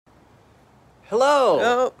Hello.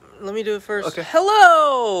 No, let me do it first. Okay.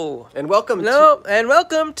 Hello. And welcome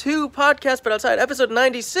to Podcast But Outside, episode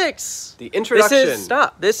 96. the introduction.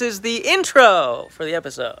 This is the intro for the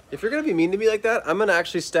episode. If you're going to be mean to me like that, I'm going to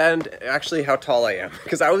actually stand how tall I am.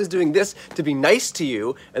 Because I was doing this to be nice to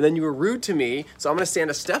you, and then you were rude to me, so I'm going to stand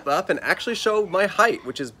a step up and actually show my height,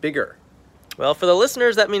 which is bigger. Well, for the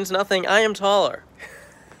listeners, that means nothing. I am taller.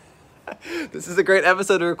 This is a great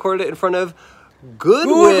episode. We recorded it in front of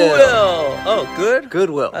Goodwill. Oh, good?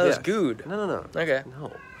 Goodwill. That was yes. good. No. Okay.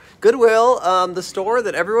 No. Goodwill, the store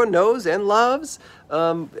that everyone knows and loves,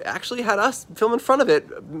 actually had us film in front of it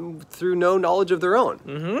through no knowledge of their own.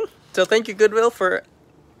 Mm-hmm. So thank you, Goodwill, for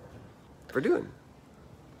doing,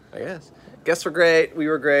 I guess. Guests were great. We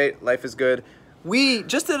were great. Life is good. We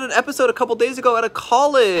just did an episode a couple days ago at a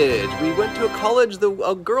college. We went to a college.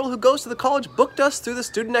 A girl who goes to the college booked us through the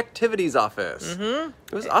student activities office. Mm-hmm.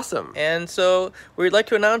 It was awesome. And so we'd like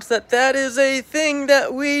to announce that is a thing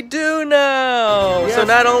that we do now. Yes. So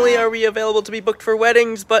not only are we available to be booked for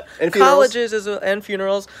weddings, but and colleges and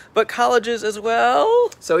funerals, but colleges as well.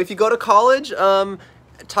 So if you go to college,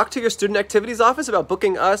 talk to your student activities office about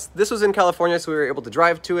booking us. This was in California, so we were able to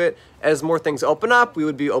drive to it. As more things open up, we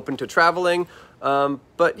would be open to traveling.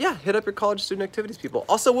 But yeah, hit up your college student activities people.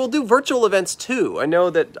 Also, we'll do virtual events too. I know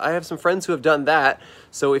that I have some friends who have done that.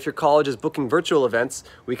 So if your college is booking virtual events,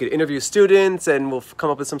 we could interview students and we'll come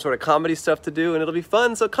up with some sort of comedy stuff to do and it'll be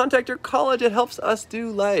fun. So contact your college. It helps us do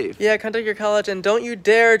life. Yeah, contact your college and don't you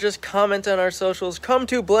dare just comment on our socials. Come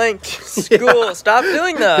to blank school. Yeah. Stop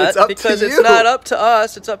doing that because it's not up to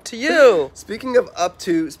us. It's up to you. Speaking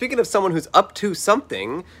of someone who's up to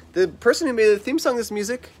something, the person who made the theme song, this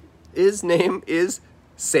music, his name is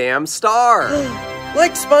Sam Starr.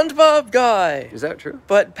 Like SpongeBob guy. Is that true?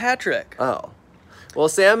 But Patrick. Oh. Well,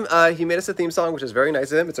 Sam, he made us a theme song, which is very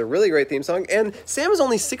nice of him. It's a really great theme song. And Sam is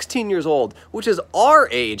only 16 years old, which is our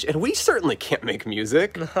age, and we certainly can't make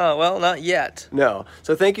music. Well, not yet. No.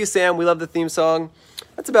 So thank you, Sam. We love the theme song.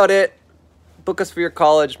 That's about it. Book us for your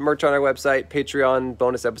college, merch on our website, Patreon,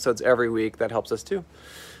 bonus episodes every week. That helps us too.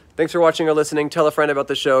 Thanks for watching or listening. Tell a friend about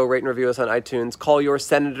the show. Rate and review us on iTunes. Call your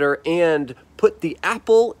senator and put the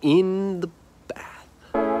apple in the bath.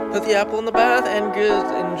 Put the apple in the bath and good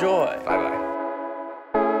enjoy. Bye-bye.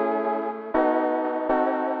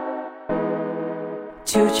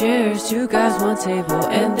 Two chairs, two guys, one table,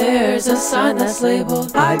 and there's a sign that's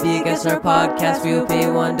labeled Hi, be against our podcast, we'll pay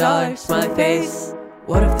 $1, smiley face.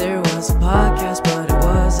 What if there was a podcast, but it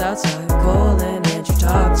was outside? Cole and Andrew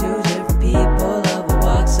talk to different people of a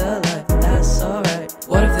walks of life, and that's alright.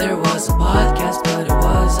 What if there was a podcast, but it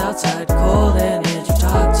was outside? Cole and Andrew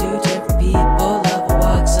talk to different people of a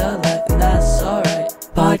walks of life, and that's alright.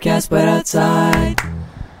 Podcast, but outside.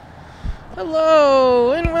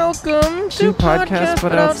 Hello, and welcome to Podcast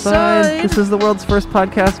But Outside. This is the world's first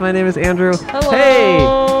podcast. My name is Andrew. Hello. Hey,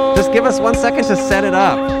 just give us 1 second to set it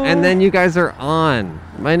up, and then you guys are on.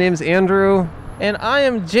 My name's Andrew. And I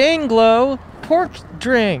am Jane Glow, pork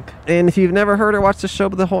drink. And if you've never heard or watched the show,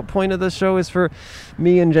 but the whole point of the show is for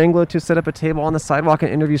me and Janglo to set up a table on the sidewalk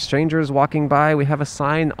and interview strangers walking by. We have a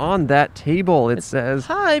sign on that table. It says,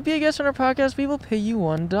 Hi, be a guest on our podcast. We will pay you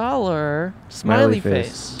 $1. Smiley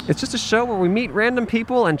face. It's just a show where we meet random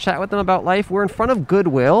people and chat with them about life. We're in front of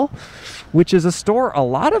Goodwill, which is a store a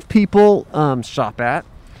lot of people shop at.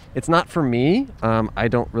 It's not for me. I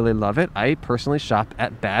don't really love it. I personally shop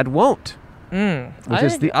at Bad Won't, which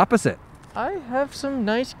is the opposite. I have some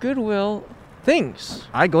nice Goodwill things.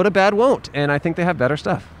 I go to Bad Won't, and I think they have better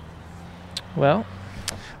stuff. Well,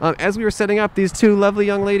 as we were setting up, these two lovely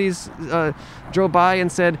young ladies drove by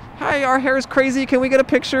and said, Hi, our hair is crazy. Can we get a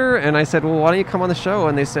picture? And I said, well, why don't you come on the show?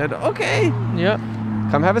 And they said, okay. Yep.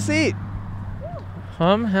 Come have a seat.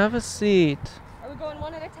 Come have a seat. Are we going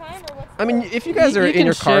one at a time, or what's I mean, if you guys are in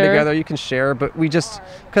your car share together, you can share, but we just,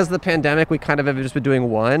 because of the pandemic, we kind of have just been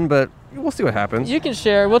doing one, but we'll see what happens. You can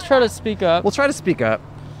share. We'll try to speak up. We'll try to speak up.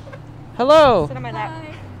 Hello. Sit on my lap.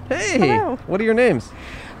 Hey, Hello. What are your names?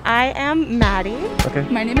 I am Maddie. Okay.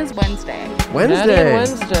 My name is Wednesday. Maddie and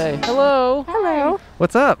Wednesday. Hello. Hello.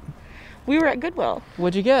 What's up? We were at Goodwill.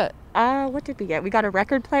 What'd you get? What did we get? We got a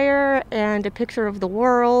record player and a picture of the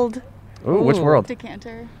world. Ooh, which world?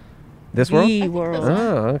 Decanter. This world? The world.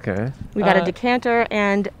 Oh, okay. We got a decanter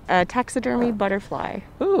and a taxidermy butterfly.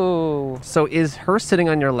 Ooh. So is her sitting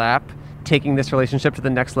on your lap taking this relationship to the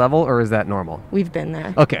next level, or is that normal? We've been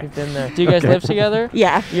there. Okay. We've been there. Do you guys live together?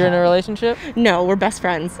 Yeah. You're in a relationship? No, we're best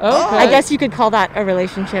friends. Okay. I guess you could call that a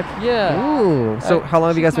relationship. Yeah. Ooh. So how long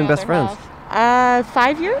have you guys been best friends?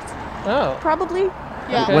 5 years, Oh. probably.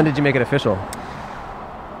 Yeah. Okay. When did you make it official?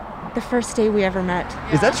 The first day we ever met.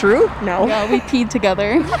 Is that true? No. Yeah, we peed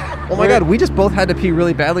together. Oh my God, we just both had to pee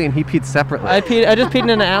really badly, and he peed separately. I just peed in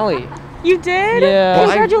an alley. You did? Yeah. Well,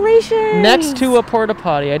 Congratulations. Next to a porta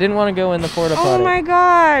potty. I didn't want to go in the porta potty. Oh my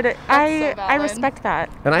God. so I valid. respect that.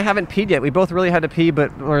 And I haven't peed yet. We both really had to pee,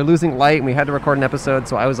 but we're losing light, and we had to record an episode,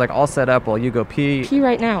 so I was like all set up while you go pee. Pee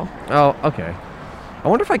right now. Oh, okay. I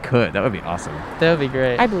wonder if I could. That would be awesome. That would be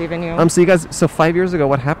great. I believe in you. So you guys, 5 years ago,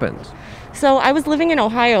 what happened? So I was living in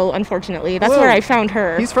Ohio, unfortunately. That's Whoa. where I found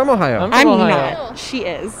her. He's from Ohio. I'm I'm from Ohio. not. She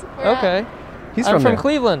is. Okay. He's I'm from from there.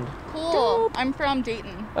 Cleveland. Cool. I'm from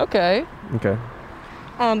Dayton. Okay. Okay.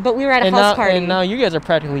 But we were at a And house now, party. and now you guys are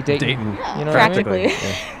practically dating. You know Practically.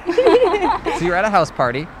 what I mean? So you're at a house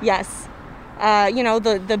party. Yes.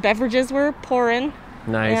 The beverages were pouring.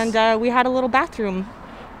 Nice. And we had a little bathroom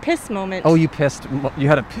piss moment. Oh, you pissed. You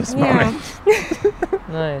had a piss Yeah. moment.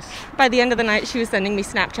 Nice. By the end of the night, she was sending me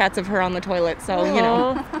Snapchats of her on the toilet. So,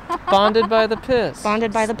 Aw. Bonded by the piss.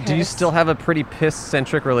 bonded by the piss. Do you still have a pretty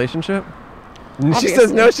piss-centric relationship? She Obviously.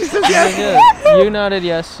 says no. She says Yeah, yes. good. You nodded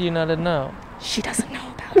yes, you nodded no. She doesn't know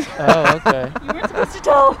about it. Oh, okay. You weren't supposed to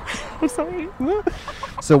tell. I'm sorry.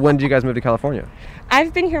 So when did you guys move to California?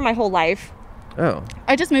 I've been here my whole life. Oh.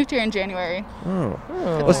 I just moved here in January. Oh.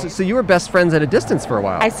 Oh, so you were best friends at a distance for a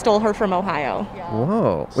while. I stole her from Ohio.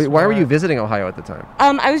 Whoa. Wait, why were you visiting Ohio at the time?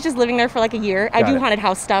 I was just living there for like a year. I Got do it. haunted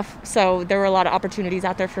house stuff, so there were a lot of opportunities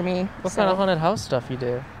out there for me. What So, kind of haunted house stuff you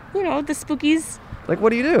do? You know, the spookies. Like,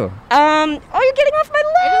 what do you do? Oh, you're getting off my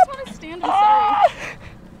I lap. just want to stand and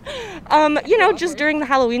sorry. Just during the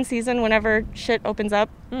Halloween season, whenever shit opens up.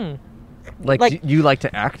 Like, you like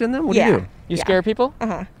to act in them? What do you do? You Yeah. scare people?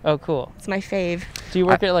 Uh-huh. Oh, cool. It's my fave. Do you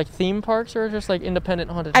work at like theme parks or just like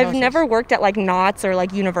independent haunted I've houses? never worked at like Knott's or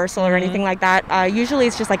like Universal or anything like that. Usually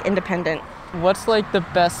it's just like independent. What's like the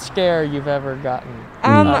best scare you've ever gotten?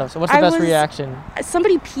 out of? So what's the I best was- reaction?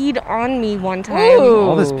 Somebody peed on me one time. Ooh.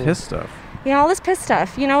 All this piss stuff. Yeah, all this piss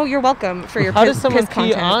stuff. You know, you're welcome for your How piss, does someone piss pee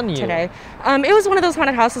content on you? today. It was one of those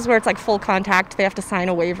haunted houses where it's like full contact. They have to sign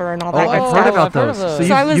a waiver and all that Oh, good I've stuff. heard about I've heard those. of those. So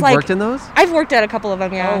So I was you've like- worked in those? I've worked at a couple of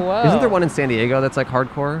them, yeah. Oh, wow. Isn't there one in San Diego that's like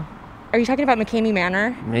hardcore? Are you talking about McCamey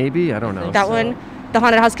Manor? Maybe? I don't know. That one, the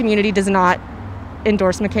haunted house community does not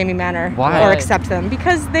endorse McCamey Manor Why? or accept them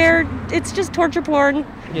because it's just torture porn.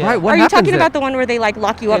 Yeah. Why? What Are you happens talking there? about the one where they like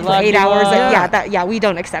lock you They up for lock 8 you hours? up. Yeah, we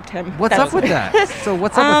don't accept him. What's That's- up with that? So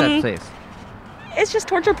what's up with that place? It's just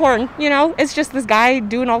torture porn, you know? It's just this guy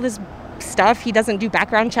doing all this stuff. He doesn't do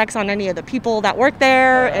background checks on any of the people that work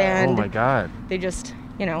there, and Oh my God. they just,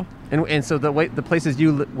 you know. And so the places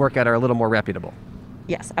you work at are a little more reputable.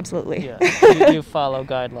 Yes, absolutely. Yeah. you follow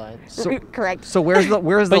guidelines. Correct. So where's the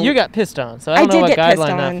But you got pissed on, so I I don't know did what get pissed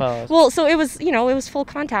guideline on. that follows. Well, so it was, it was full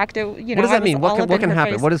contact. What what does that mean? What can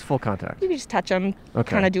happen? What is full contact? You can just touch them, Okay.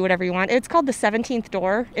 kind of do whatever you want. It's called the 17th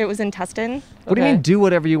door. It was in Tustin. What do you Okay. mean do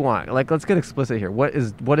whatever you want? Like, let's get explicit here.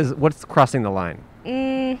 What's crossing the line?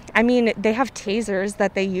 I mean, they have tasers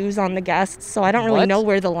that they use on the guests, so I don't really What? know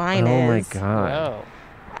where the line Oh my is. God. Oh.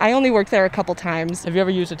 I only worked there a couple times. Have you ever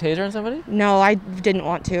used a taser on somebody? No, I didn't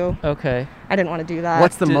want to. Okay. I didn't want to do that.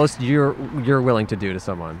 What's the most you're willing to do to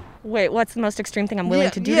someone? Wait, what's the most extreme thing I'm willing Yeah,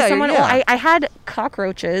 to do yeah, to someone? yeah. Well, I had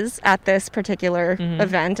cockroaches at this particular Mm-hmm.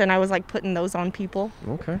 event, and I was like putting those on people.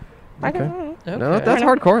 Okay. I Okay. don't know. No, Okay. that's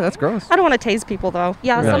hardcore. That's gross. I don't want to tase people though.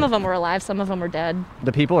 Yeah, Right. some of them were alive, some of them were dead.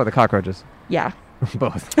 The people or the cockroaches? Yeah.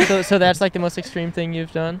 Both. So that's like the most extreme thing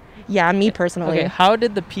you've done? Yeah, me personally. Okay, how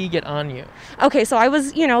did the pee get on you? Okay, so I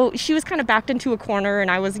was, she was kind of backed into a corner,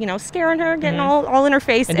 and I was, scaring her, getting all in her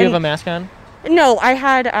face. And do you have a mask on? No, I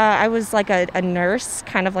had, I was like a nurse,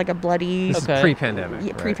 kind of like a bloody, This Okay. is pre-pandemic. Yeah,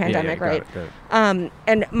 right? pre-pandemic, got right. it, got it.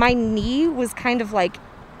 And my knee was kind of like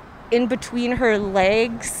in between her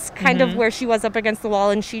legs, kind of where she was up against the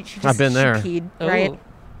wall, and she just I've been there. She peed, right? Ooh.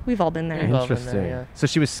 We've all been there. We've all been Interesting. there, yeah. So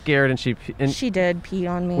she was scared and She did pee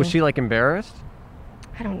on me. was she like embarrassed?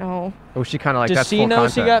 I don't know. Or was she kind of like Does that's she full know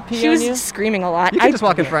contact? she got pee She on was you? screaming a lot. You can just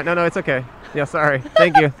walk in front. No, it's okay. Yeah, sorry.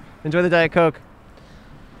 Thank you. Enjoy the Diet Coke.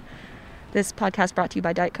 This podcast brought to you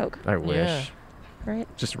by Diet Coke, I wish. Yeah.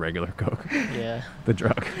 right? Just regular Coke. Yeah. The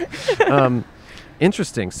drug.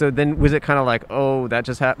 Interesting. So then was it kind of like, oh, that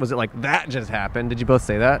just happened? Was it like, that just happened? Did you both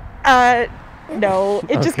say that? No,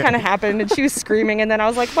 it just Okay. kind of happened, and she was screaming, and then I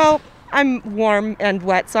was like, well, I'm warm and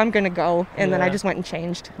wet, so I'm gonna go, and then I Yeah. just went and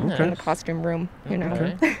changed Okay. in the costume room,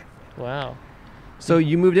 Okay. Wow. So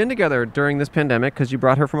you moved in together during this pandemic because you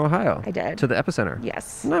brought her from Ohio. I did. To the epicenter.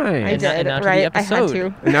 Yes. Nice. I And did, now- and now to the right? I had episode. to.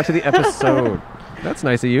 And now to the episode. That's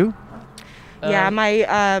nice of you. Yeah,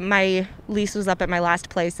 my lease was up at my last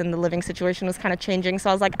place, and the living situation was kind of changing. So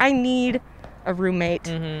I was like, I need a roommate.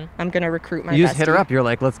 I'm going to recruit my You bestie. just hit her up. You're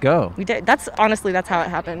like, let's go. We did. That's how it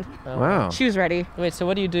happened. Oh. Wow. She was ready. Wait, so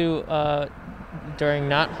what do you do during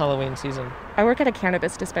not Halloween season? I work at a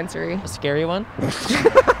cannabis dispensary. A scary one?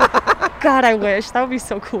 God, I wish. That would be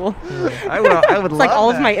so cool. I would love It's like all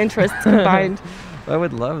of my interests combined, I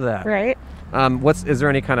would love that. right? Is there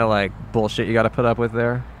any kind of like bullshit you got to put up with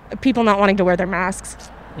there? People not wanting to wear their masks.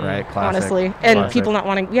 Right, classic. Honestly. And Classic. people not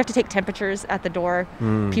wanting, we have to take temperatures at the door.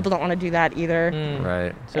 People don't want to do that either.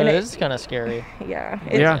 Right. So And it it- is kind of scary. Yeah.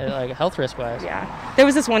 Yeah. Like health risk wise. Yeah. There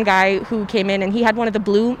was this one guy who came in and he had one of the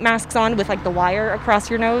blue masks on with like the wire across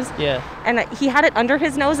your nose. Yeah. And he had it under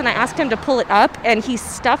his nose and I asked him to pull it up and he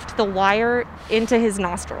stuffed the wire into his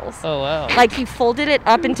nostrils. Oh, wow. Like he folded it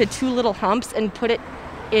up into 2 little humps and put it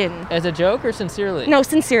in. As a joke or sincerely? No,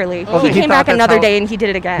 sincerely. Oh, He he came thought back that's another how- day and he did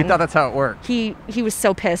it again. He thought that's how it worked. He was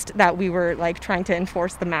so pissed that we were like trying to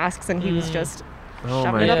enforce the masks and he was just Oh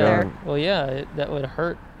shoving my it up God. there. Well, yeah, that would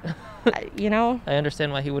hurt. You know? I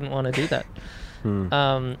understand why he wouldn't want to do that.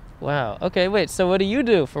 Wow. Okay, wait. So what do you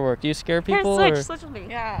do for work? Do you scare people? or? Switch with me.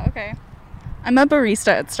 Yeah, okay. I'm a barista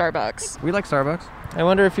at Starbucks. We like Starbucks. I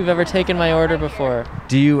wonder if you've ever taken my order before.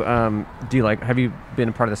 Do you have you been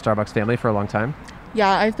a part of the Starbucks family for a long time? Yeah,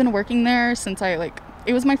 I've been working there since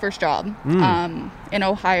it was my first job. In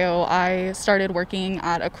Ohio, I started working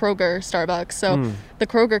at a Kroger Starbucks. So the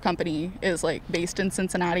Kroger company is like based in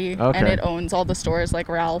Cincinnati and Okay. it owns all the stores like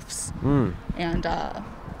Ralph's and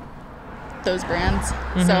those brands.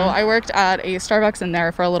 So I worked at a Starbucks in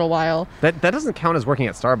there for a little while. That doesn't count as working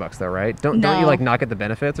at Starbucks though, right? Don't you No. like not get the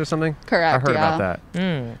benefits or something? Correct, I heard yeah. about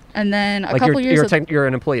that. And then a Like couple years you're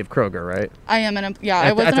an employee of Kroger, right? I am I At was the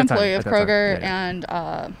an time, employee at of that time, Kroger yeah.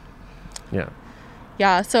 and Yeah.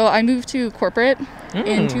 yeah, so I moved to corporate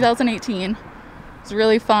in 2018. It was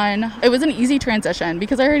really fun. It was an easy transition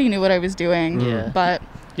because I already knew what I was doing. Yeah. But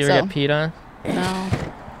You ever so, get peed on? no,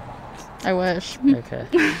 I wish. Okay.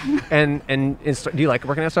 And do you like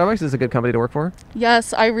working at Starbucks? Is this a good company to work for?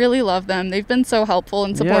 Yes, I really love them. They've been so helpful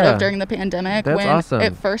and supportive Yeah. during the pandemic. That's when awesome.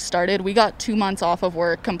 it first started, we got 2 months off of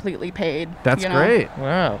work completely paid. That's you know? great.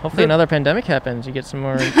 Wow. Hopefully another pandemic happens. You get some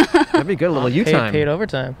more That'd be good. A little U time. paid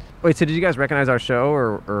overtime. Wait, so did you guys recognize our show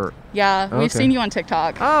or? Yeah, we've Okay. seen you on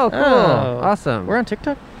TikTok. Oh, cool. Oh. Awesome. We're on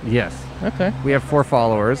TikTok? Yes. Okay. We have 4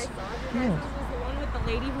 followers. The one with the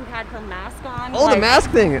lady who had her mask on. Oh, the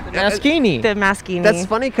mask thing. Maskini. The maskini. That's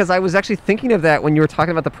funny because I was actually thinking of that when you were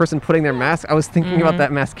talking about the person putting their mask. I was thinking about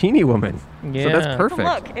that Maskini woman. So Yeah. that's It's a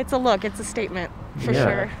perfect. It's a look. It's a statement for Yeah.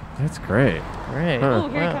 sure. That's great. Great. Huh. Oh,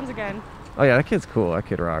 here Wow. he comes again. Oh yeah, that kid's cool. That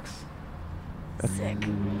kid rocks. Sick.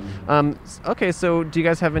 Okay, so do you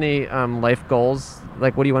guys have any life goals?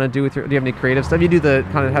 Like, what do you want to do with your? Do you have any creative stuff? You do the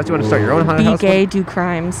haunted house. Do you want to start your own haunted Be house? gay, do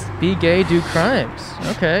crimes. Be gay, do crimes.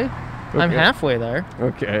 Okay. I'm Okay. halfway there.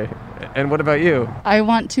 Okay. And what about you? I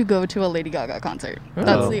want to go to a Lady Gaga concert. Oh.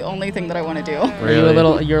 That's the only thing that I want to do. Are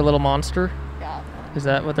you you're a little monster? Yeah. Is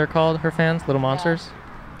that what they're called, her fans? Little monsters?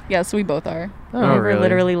 Yes, we both are. Oh, we were really?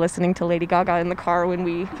 literally listening to Lady Gaga in the car when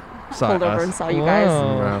we Saw pulled over us. and saw you guys.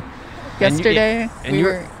 Whoa. Wow. And you- Yesterday, and we you-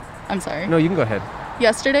 were. I'm sorry. No, you can go ahead.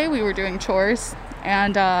 Yesterday, we were doing chores,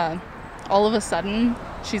 and all of a sudden,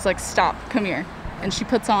 she's like, "Stop, come here," and she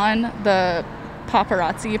puts on the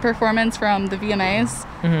paparazzi performance from the VMAs,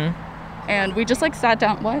 and we just like sat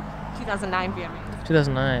down. What? 2009 VMA.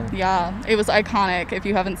 2009. Yeah, it was iconic. If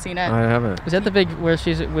you haven't seen it, I haven't. Is that the big where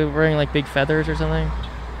she's wearing like big feathers or something?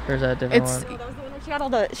 Or is that a different It's- one? That was the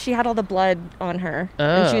one where she had all the blood on her, Oh.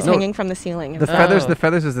 and she was No. hanging from the ceiling. The feathers. Oh. The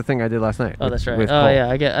feathers is the thing I did last night. Oh, that's right. with Oh, Cole. yeah.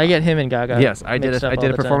 I get him and Gaga. Yes, I did. mixed I up all did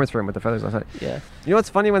a the time. performance for him with the feathers last night. Yeah. You know what's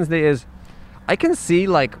funny Wednesday is, I can see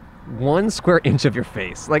like 1 square inch of your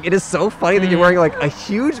face. Like it is so funny that you're wearing like a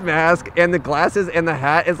huge mask and the glasses and the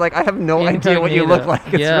hat. Is like I have no idea what you look like.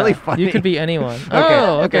 It's Yeah. really funny. You could be anyone. Okay, Oh,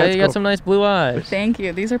 okay, okay. that's You got cool. some nice blue eyes. thank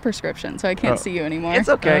you. These are prescription, so I can't see you anymore. It's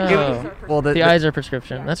okay. Oh. Well, The eyes are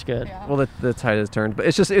prescription. That's good. Yeah. Well, the tide has turned, but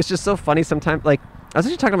it's just so funny sometimes. Like I was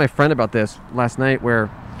actually talking to my friend about this last night, where,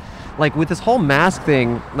 like, with this whole mask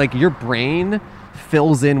thing, like your brain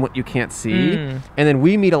fills in what you can't see, and then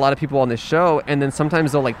we meet a lot of people on this show, and then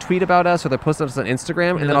sometimes they'll like tweet about us or they'll post us on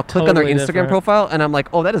Instagram, and then I'll click on their totally Instagram different. profile, and I'm like,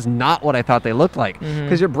 oh, that is not what I thought they looked like,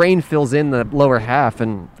 because your brain fills in the lower half,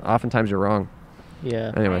 and oftentimes you're wrong.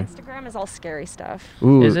 Yeah. Anyway, Instagram is all scary stuff.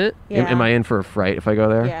 ooh, Is it? Yeah. Am I in for a fright if I go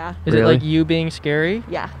there? Yeah. Is it Really? like you being scary?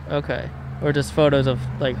 Yeah. Okay. Or just photos of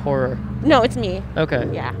like horror? No, it's me. Okay.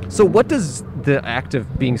 Yeah. So what does the act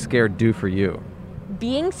of being scared do for you?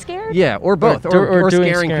 Being scared? Yeah, or both, or or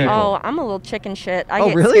doing scaring scary. people. Oh, I'm a little chicken shit. I Oh,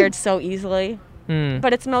 get really? scared so easily. Mm.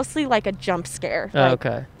 But it's mostly like a jump scare. Oh, Like,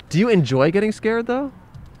 okay. Do you enjoy getting scared though?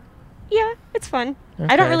 Yeah, it's fun.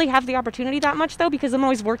 I don't really have the opportunity that much, though, because I'm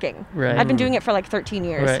always working. Right. I've been doing it for like 13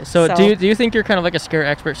 years. Right. So do you think you're kind of like a scare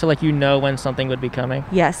expert? So like you know when something would be coming?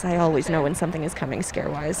 Yes, I always know when something is coming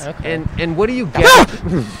scare-wise. Okay. And what do you get?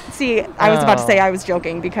 See, I was about to say I was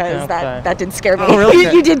joking because that did scare me. Oh,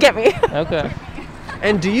 really? You did get me. Okay.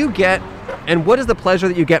 And what is the pleasure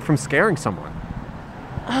that you get from scaring someone?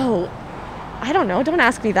 Oh, I don't know. Don't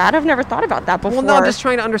ask me that. I've never thought about that before. Well, no, I'm just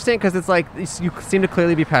trying to understand because it's like you seem to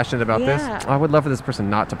clearly be passionate about this. I would love for this person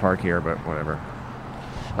not to park here, but whatever.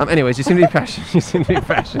 Anyways, you seem to be passionate. You seem to be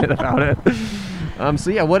passionate about it.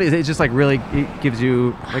 So yeah, what is it? It's just like really it gives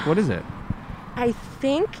you like what is it? I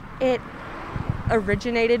think it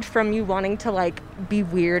originated from you wanting to like be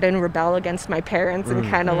weird and rebel against my parents and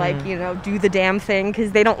kind of like do the damn thing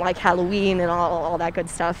because they don't like Halloween and all that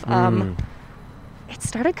good stuff. It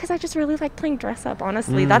started because I just really like playing dress up,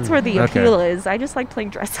 honestly. That's where the appeal is. I just like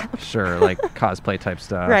playing dress up. Sure, like cosplay type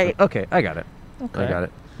stuff. Right. Okay, I got it. Okay. I got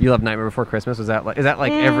it. You love Nightmare Before Christmas? Is that like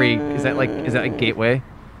gateway?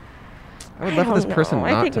 I would love for this person not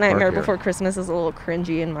to I think Nightmare park Before Christmas is a little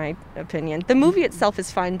cringy in my opinion. The movie itself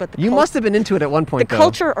is fine, but you must have been into it at one point, the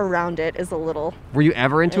culture around it is a little... Were you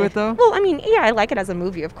ever into it, though? Well, I mean, yeah, I like it as a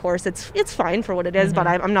movie, of course. It's fine for what it is, but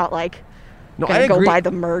I'm not like... I go buy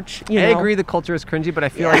the merch. I agree the culture is cringy, but I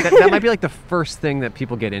feel like that might be like the first thing that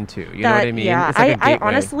people get into. You know what I mean? Yeah, it's like I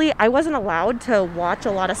honestly, I wasn't allowed to watch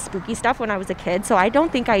a lot of spooky stuff when I was a kid, so I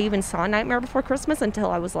don't think I even saw Nightmare Before Christmas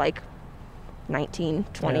until I was like 19,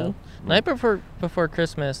 20. Yeah. Nightmare Before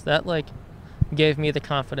Christmas, that like gave me the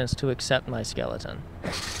confidence to accept my skeleton.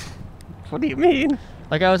 What do you mean?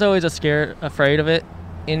 Like I was always afraid of it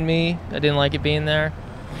in me. I didn't like it being there.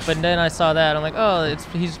 But then I saw that, I'm like, oh,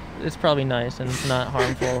 it's probably nice and it's not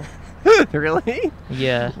harmful. Really?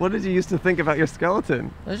 Yeah. What did you used to think about your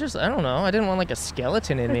skeleton? It's just, I don't know. I didn't want like a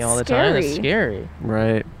skeleton in me all the time. It's scary.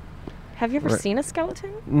 Right. Have you ever seen a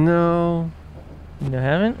skeleton? No. You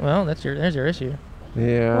haven't? Well, there's your issue.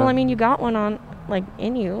 Yeah. Well, I mean, you got one on, like,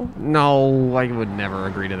 in you. No, I would never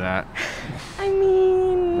agree to that. I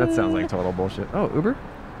mean... That sounds like total bullshit. Oh, Uber?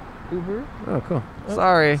 Uber? Oh, cool. Oh,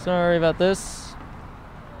 Sorry. Sorry about this.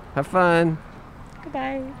 Have fun.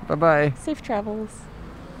 Goodbye. Bye-bye. Safe travels.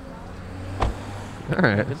 All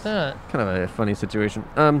right. Look at that. Kind of a funny situation.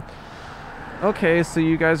 Okay, so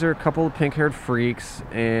you guys are a couple of pink-haired freaks,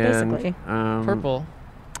 and basically purple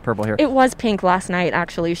hair. It was pink last night,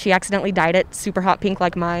 actually. She accidentally dyed it super hot pink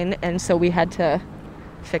like mine, and so we had to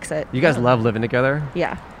fix it. You guys love living together?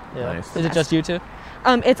 Yeah. Nice. Is it just you two?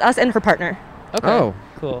 It's us and her partner. Okay. Oh.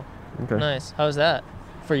 Cool. Okay. Nice. How's that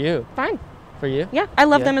for you? Fine. For you? Yeah, I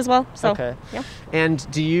love them as well. So. Okay. Yeah.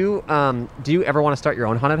 And do you ever want to start your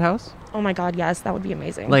own haunted house? Oh my God, yes, that would be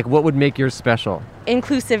amazing. Like, what would make yours special?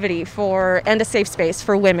 Inclusivity and a safe space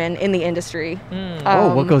for women in the industry.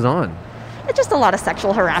 What goes on? It's just a lot of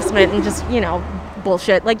sexual harassment and just,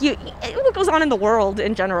 bullshit. Like, what goes on in the world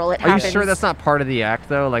in general, it happens. Are you sure that's not part of the act,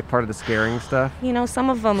 though? Like, part of the scaring stuff? Some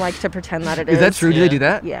of them like to pretend that it is. Is that true? Yeah. Do they do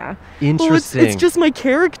that? Yeah. Interesting. It's just my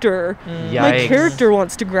character. Yikes. My character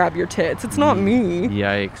wants to grab your tits. It's not me.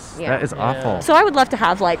 Yikes. Yeah. That is awful. So I would love to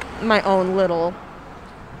have, like, my own little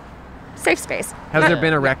safe space. Has there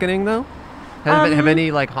been a reckoning, though? Have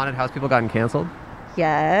any, like, haunted house people gotten canceled?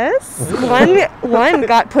 Yes. One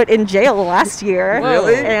got put in jail last year.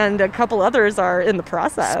 Really? And a couple others are in the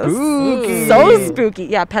process. Spooky. So spooky.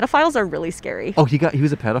 Yeah, pedophiles are really scary. Oh, he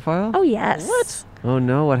was a pedophile? Oh, yes. What? Oh,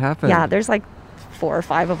 no, what happened? Yeah, there's like 4 or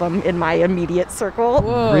 5 of them in my immediate circle.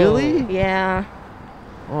 Whoa. Really? Yeah.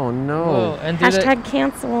 Oh, no. Whoa. And Hashtag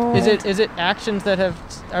cancel. Is it actions that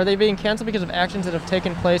are they being canceled because of actions that have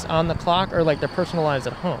taken place on the clock or like their personal lives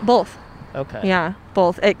at home? Both. Okay. Yeah,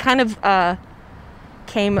 both. It kind of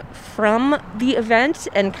came from the event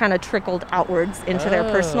and kind of trickled outwards into their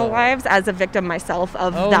personal lives as a victim myself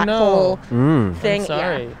of that whole thing. I'm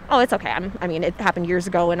sorry. Yeah. Oh, it's okay. I mean, it happened years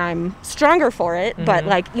ago and I'm stronger for it, but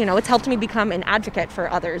like, it's helped me become an advocate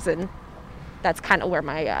for others, and that's kind of where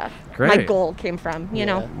my my goal came from, you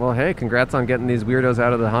know. Well, hey, congrats on getting these weirdos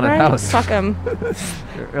out of the haunted Right? house. Fuck them.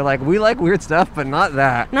 You're like, we like weird stuff, but not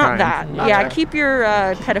that. Not kind. that. Not Yeah, that. keep your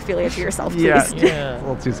pedophilia to yourself, please. Yeah. Yeah. A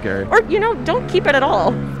little too scary. Or, don't keep it at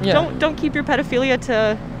all. Yeah. Don't keep your pedophilia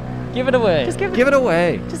to... Give it away. Just give Give it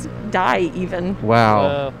away. Just die, even.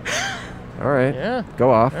 Wow. All right. Yeah.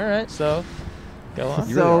 Go off. All right. So, go on.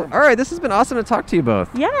 So, all right, this has been awesome to talk to you both.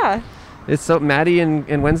 Yeah. It's so Maddie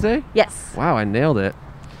and Wednesday? Yes. Wow, I nailed it.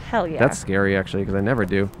 Hell yeah. That's scary, actually, because I never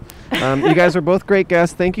do. You guys are both great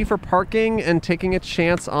guests. Thank you for parking and taking a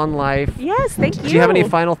chance on life. Yes, thank you. Do you have any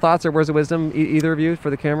final thoughts or words of wisdom, either of you, for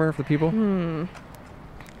the camera, for the people?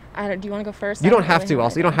 Do you want to go first? You don't have to.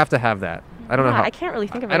 Also, you don't have to have that. I don't know how. I can't really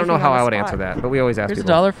think of. I don't know how I would spot. answer that, but we always ask Here's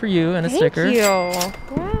people. $1 for you and a sticker. Thank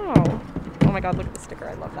you. Wow. Oh my God! Look at the sticker.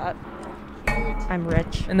 I love that. I'm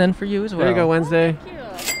rich. And then for you as well. There you go, Wednesday.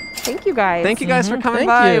 Thank you guys. Thank you guys for coming Thank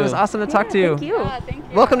by. you. It was awesome to talk to you. Thank you.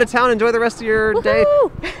 Thank you. Welcome to town. Enjoy the rest of your day.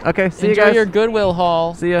 Okay, see Enjoy you guys. your Goodwill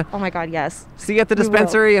haul. See ya. Oh my God! Yes. See you at the We will.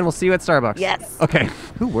 dispensary, and we'll see you at Starbucks. Yes. Okay.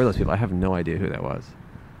 Who were those people? I have no idea who that was.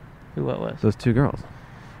 What was? Those two girls.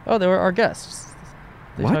 Oh, they were our guests.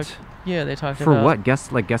 They What? talked- yeah, they talked For about... what?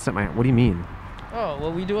 Guests at my... What do you mean? Oh,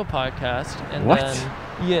 well, we do a podcast. And What? Then,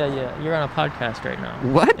 yeah, you're on a podcast right now.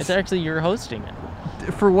 What? It's actually, you're hosting it.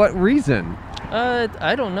 For what reason?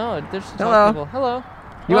 I don't know. There's some Hello. people. Hello.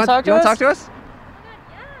 You want to talk to us?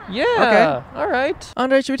 Yeah. Okay. All right.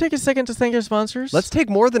 Andre, should we take a second to thank our sponsors? Let's take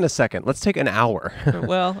more than a second. Let's take an hour.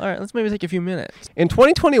 Well, all right. Let's maybe take a few minutes. In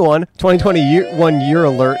 2021 year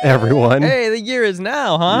alert, everyone. Hey, the year is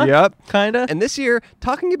now, huh? Yep. Kinda. And this year,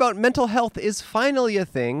 talking about mental health is finally a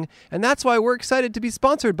thing, and that's why we're excited to be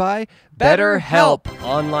sponsored by BetterHelp.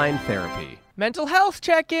 Online Therapy. Mental health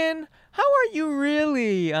check-in. How are you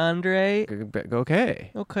really, Andre?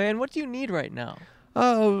 Okay. Okay, and what do you need right now?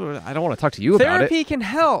 Oh, I don't want to talk to you about it. Therapy can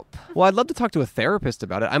help. Well, I'd love to talk to a therapist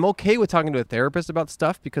about it. I'm okay with talking to a therapist about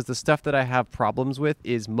stuff because the stuff that I have problems with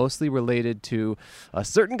is mostly related to a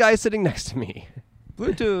certain guy sitting next to me.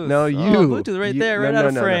 Bluetooth. No, you. Oh, Bluetooth right You- there, right no, out no,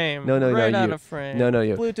 of no, no. frame. No, right out you. of frame. No,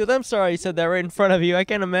 you. Bluetooth. I'm sorry you said that right in front of you. I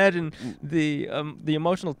can't imagine the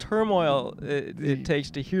emotional turmoil it takes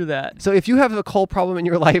to hear that. So if you have a cold problem in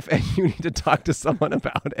your life and you need to talk to someone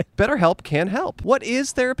about it, BetterHelp can help. What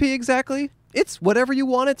is therapy exactly? It's whatever you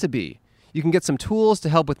want it to be. You can get some tools to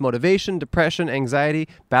help with motivation, depression, anxiety,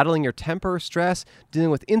 battling your temper, stress, dealing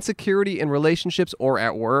with insecurity in relationships or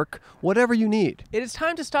at work, whatever you need. It is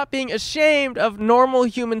time to stop being ashamed of normal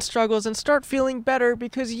human struggles and start feeling better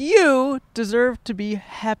because you deserve to be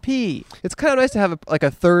happy. It's kind of nice to have a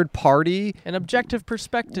third party. An objective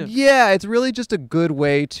perspective. Yeah, it's really just a good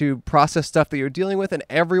way to process stuff that you're dealing with, and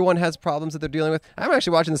everyone has problems that they're dealing with. I'm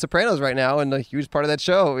actually watching The Sopranos right now, and a huge part of that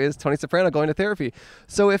show is Tony Soprano going to therapy.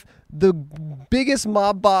 So if the biggest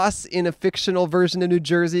mob boss in a fictional version of New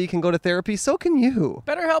Jersey can go to therapy, so can you.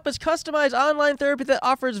 BetterHelp is customized online therapy that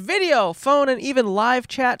offers video, phone, and even live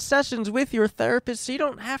chat sessions with your therapist, so you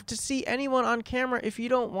don't have to see anyone on camera if you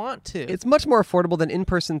don't want to. It's much more affordable than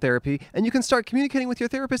in-person therapy, and you can start communicating with your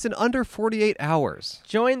therapist in under 48 hours.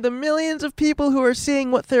 Join the millions of people who are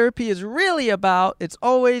seeing what therapy is really about. It's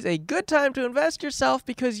always a good time to invest yourself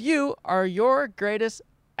because you are your greatest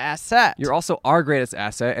asset. You're also our greatest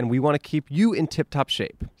asset, and we want to keep you in tip-top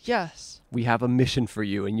shape. Yes. We have a mission for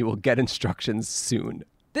you, and you will get instructions soon.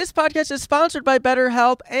 This podcast is sponsored by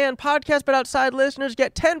BetterHelp, and Podcast But Outside listeners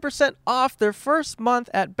get 10% off their first month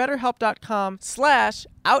at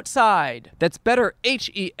BetterHelp.com/outside. That's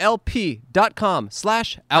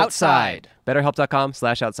BetterHelp.com/outside.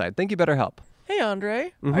 BetterHelp.com/outside. Thank you, BetterHelp. Hey,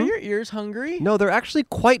 Andre, are your ears hungry? No, they're actually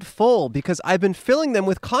quite full because I've been filling them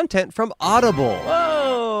with content from Audible.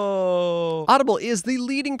 Whoa! Audible is the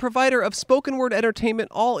leading provider of spoken word entertainment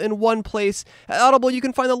all in one place. At Audible, you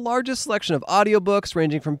can find the largest selection of audiobooks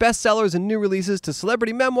ranging from bestsellers and new releases to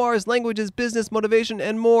celebrity memoirs, languages, business, motivation,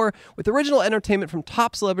 and more, with original entertainment from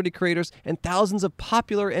top celebrity creators and thousands of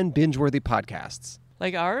popular and binge-worthy podcasts.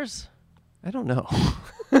 Like ours? I don't know.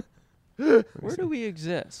 Where do we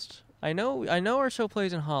exist? I know our show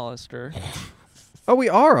plays in Hollister. Oh, we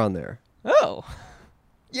are on there. Oh.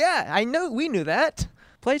 Yeah, we knew that.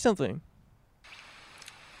 Play something.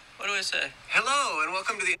 What do I say? Hello, and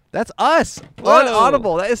welcome to the... That's us on Whoa.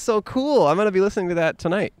 Audible. That is so cool. I'm going to be listening to that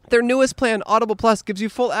tonight. Their newest plan, Audible Plus, gives you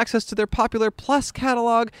full access to their popular Plus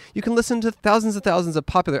catalog. You can listen to thousands of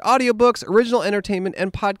popular audiobooks, original entertainment,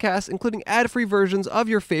 and podcasts, including ad-free versions of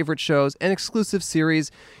your favorite shows and exclusive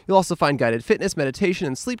series. You'll also find guided fitness, meditation,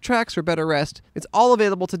 and sleep tracks for better rest. It's all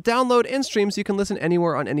available to download and stream so you can listen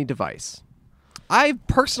anywhere on any device. I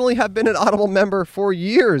personally have been an Audible member for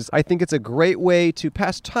years. I think it's a great way to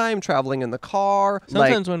pass time traveling in the car.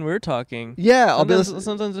 Sometimes when we're talking. Yeah, sometimes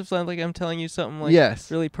it sounds like I'm telling you something like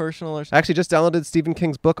really personal or something. I actually just downloaded Stephen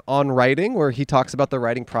King's book on writing where he talks about the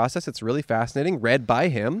writing process. It's really fascinating, read by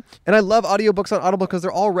him. And I love audiobooks on Audible because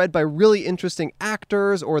they're all read by really interesting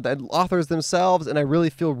actors or the authors themselves, and I really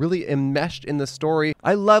feel really enmeshed in the story.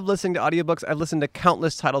 I love listening to audiobooks. I've listened to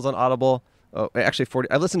countless titles on Audible. Oh, actually,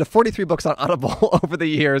 I listened to 43 books on Audible over the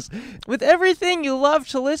years. With everything you love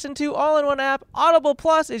to listen to all in one app, Audible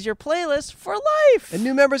Plus is your playlist for life. And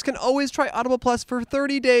new members can always try Audible Plus for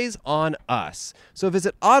 30 days on us. So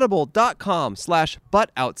visit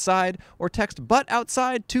audible.com/butoutside or text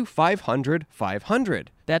butoutside to 500-500.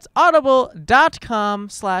 That's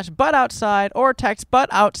audible.com/butoutside or text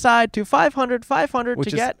butoutside to 500-500 to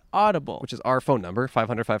get Audible. Which is our phone number,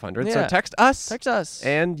 500-500. Yeah. So text us. Text us.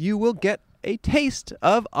 And you will get a taste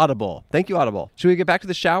of Audible. Thank you, Audible. Should we get back to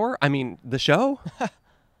the shower? I mean, the show?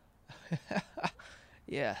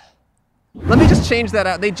 Yeah. Let me just change that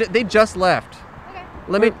out. They just left. Okay.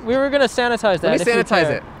 We were going to sanitize that. Let me sanitize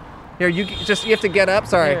it. Here, you have to get up.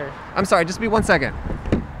 Sorry. Here. I'm sorry. Just be 1 second.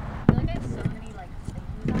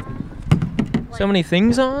 So many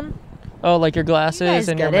things on? Oh, like your glasses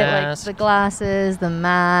and your mask. Like the glasses, the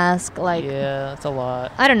mask, like yeah, that's a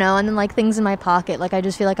lot. I don't know, and then like things in my pocket. Like I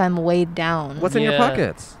just feel like I'm weighed down. What's in your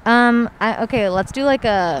pockets? Okay, let's do like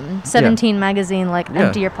a 17 magazine. Like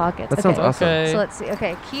empty your pockets. That sounds awesome. Okay. So let's see.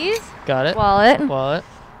 Okay, keys. Got it. Wallet.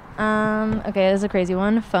 Okay, this is a crazy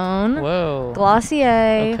one. Phone. Whoa.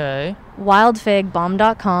 Glossier. Okay. Wild Fig,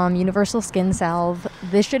 Bomb.com, Universal Skin Salve.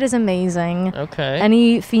 This shit is amazing. Okay.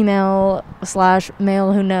 Any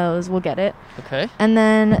female/male who knows will get it. Okay. And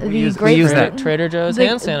then we use grapefruit. that. Trader Joe's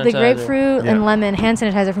hand sanitizer. The grapefruit and lemon hand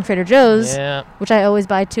sanitizer from Trader Joe's. Yeah. Which I always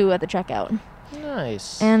buy 2 at the checkout.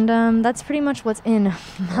 Nice. And that's pretty much what's in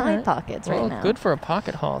my pockets right now. Good for a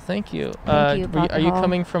pocket haul. Thank you. Thank you, Are you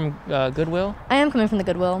coming from Goodwill? I am coming from the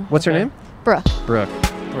Goodwill. What's your name? Brooke. Brooke.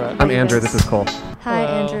 I'm Andrew. This is Cole. Hi,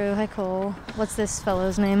 Hello. Andrew. Hi, Cole. What's this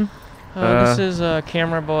fellow's name? This is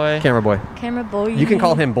Camera Boy. Camera Boy. Camera Boy. You can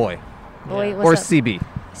call him Boy. Boy, Yeah. what's Or up? CB.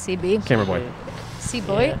 CB. Camera Boy.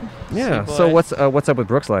 C-Boy. Yeah. C-Boy. So what's up with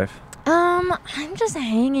Brooke's life? I'm just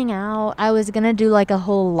hanging out. I was gonna do like a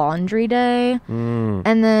whole laundry day,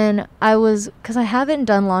 and then because I haven't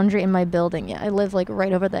done laundry in my building yet. I live like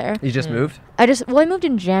right over there. You just moved? I moved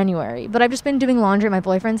in January, but I've just been doing laundry at my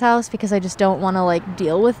boyfriend's house because I just don't want to like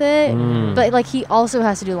deal with it. But like he also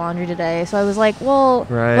has to do laundry today, so I was like, well,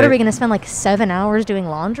 what are we gonna spend like 7 hours doing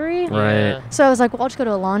laundry? Right. So I was like, well, I'll just go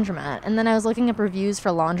to a laundromat. And then I was looking up reviews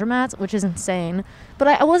for laundromats, which is insane. But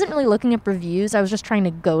I wasn't really looking up reviews. I was just trying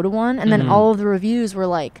to go to one. And then all of the reviews were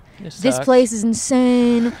like, this place is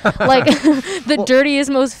insane. Like, the dirtiest,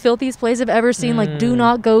 most filthiest place I've ever seen. Like, do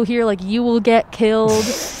not go here. Like, you will get killed.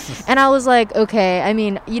 And I was like, okay. I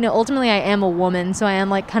mean, ultimately I am a woman. So I am,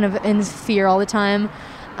 like, kind of in fear all the time.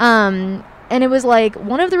 And it was like,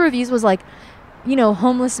 one of the reviews was like,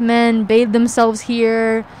 homeless men bathe themselves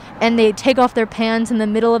here. And they take off their pants in the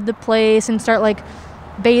middle of the place and start, like,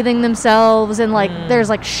 bathing themselves, and like there's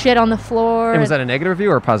like shit on the floor. And was that a negative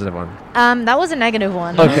review or a positive one? That was a negative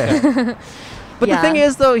one. Okay. But the thing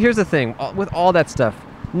is, though, here's the thing. With all that stuff,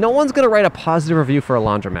 no one's going to write a positive review for a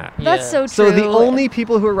laundromat. That's so true. So the only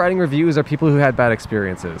people who are writing reviews are people who had bad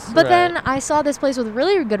experiences. But then I saw this place with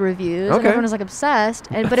really good reviews, and everyone was like obsessed.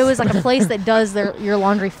 But it was like a place that does your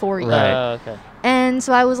laundry for you. Right. Okay. And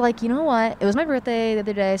so I was like, you know what? It was my birthday the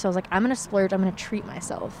other day, so I was like, I'm going to splurge. I'm going to treat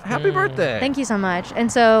myself. Happy birthday. Thank you so much.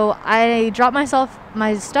 And so I dropped my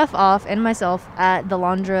stuff off and myself at the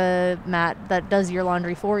laundromat that does your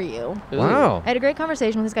laundry for you. Wow. I had a great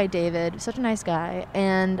conversation with this guy, David. Such a nice guy.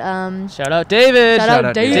 And shout out David. Shout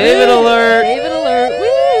out David. David alert. David alert.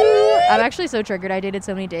 Woo! I'm actually so triggered. I dated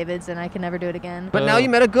so many Davids, and I can never do it again. But now you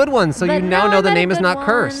met a good one, so But you now know I the met a name is good not one.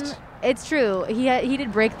 cursed. It's true. He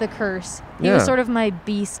did break the curse. He Yeah. was sort of my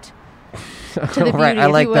beast. To the Right, beauty, I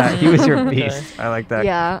if like you that. will. He was your Okay. beast. I like that.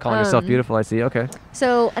 Yeah, Calling yourself beautiful, I see. Okay.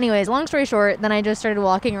 So, anyways, long story short, then I just started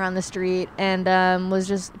walking around the street and was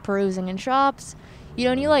just perusing in shops.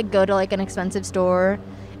 And you like go to like an expensive store,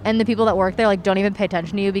 and the people that work there like don't even pay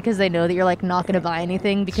attention to you because they know that you're like not going to buy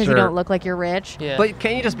anything because you Sure. don't look like you're rich. Yeah. But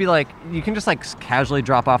can't you just be like, you can just like casually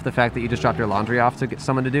drop off the fact that you just dropped your laundry off to get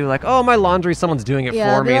someone to do, like, oh, my laundry, someone's doing it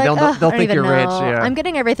Yeah, for be me. like, They'll "Ugh, I don't think even you're rich. know. Yeah. I'm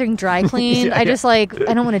getting everything dry cleaned. Yeah, I just like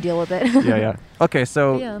I don't want to deal with it. yeah. Okay,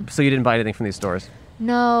 so Yeah. so you didn't buy anything from these stores.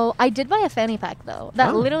 No, I did buy a fanny pack though.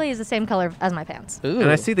 That Oh. literally is the same color as my pants. Ooh. And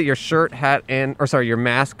I see that your shirt, hat, your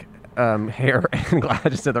mask, hair, and glasses. I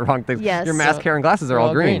just said the wrong thing. Yes. Your mask, hair, and glasses are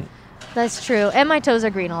all green. That's true. And my toes are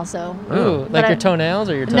green also. Ooh, But like your I- toenails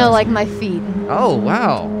or your toes? No, like my feet. Oh,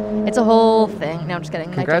 wow. It's a whole thing. No, I'm just kidding.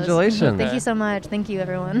 My toes. Congratulations. Thank you so much. Thank you,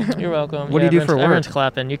 everyone. You're welcome. What do you do for work? Everyone's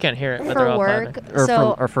clapping. You can't hear it, but For they're all work,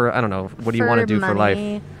 clapping. Or for I don't know, what do you want to do for life?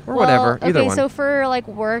 money. Or Well, whatever, either okay, one. so for like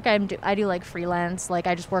work, I do like freelance. Like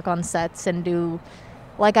I just work on sets and do,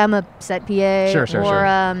 like I'm a set PA. Sure.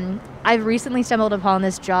 I've recently stumbled upon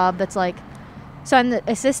this job that's like, so I'm the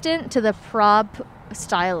assistant to the prop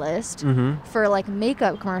stylist for like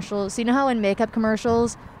makeup commercials. So you know how in makeup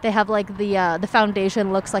commercials they have like the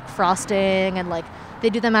foundation looks like frosting, and like they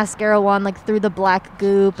do the mascara one like through the black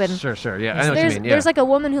goop, and sure, yeah, I know what you mean. Yeah. There's like a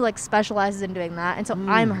woman who like specializes in doing that, and so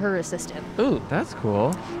I'm her assistant. Ooh, that's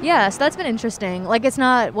cool. Yeah, so that's been interesting. Like, it's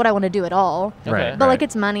not what I want to do at all, right? But like,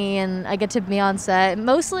 it's money, and I get to be on set.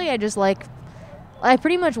 Mostly, I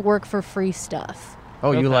pretty much work for free stuff.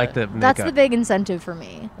 Oh, you like the makeup. That's the big incentive for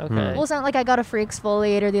me. Okay. Well, it's not like I got a free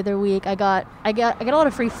exfoliator the other week. I got a lot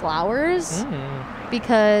of free flowers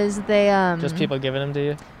because they just people giving them to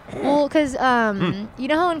you. Well, because you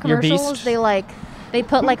know how in commercials they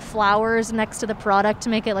put like flowers next to the product to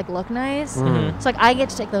make it like look nice. So like I get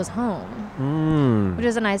to take those home, which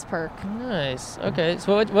is a nice perk. Nice. Okay.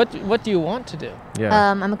 So what do you want to do?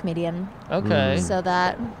 Yeah. I'm a comedian. Okay. So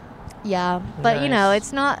that, yeah, but you know,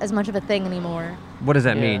 it's not as much of a thing anymore. What does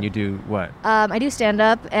that mean? You do what? I do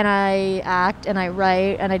stand-up, and I act, and I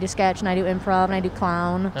write, and I do sketch, and I do improv, and I do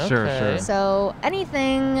clown. Okay. Sure. So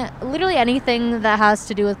literally anything that has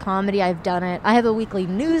to do with comedy, I've done it. I have a weekly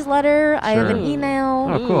newsletter. I have an email.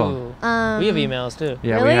 Oh, cool. We have emails too.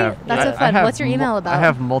 Yeah, really? we have. That's so fun. What's your email about? I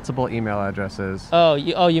have multiple email addresses. Oh,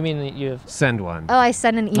 you mean you have? Send one. Oh, I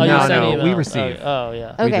send an email. No, we receive. Oh,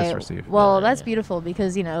 yeah. Okay. We just receive. Well, that's beautiful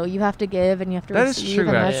because, you know, you have to give and you have to receive. That is true,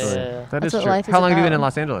 and actually. That is what true. life is How long have you been about. in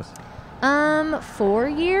Los Angeles? 4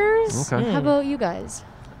 years. Okay. How about you guys?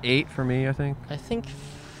 8 for me, I think. I think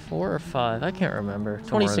 4 or 5. I can't remember.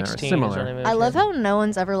 Somewhere in there. 2016. Similar. Is when I moved I love here. how no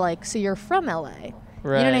one's ever like, so you're from LA.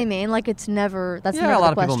 Right. You know what I mean? Like, it's never, that's Yeah, never a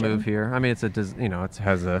lot the of people question. move here. I mean, it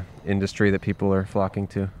has a industry that people are flocking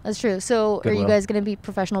to. That's true. So are Goodwill. you guys going to be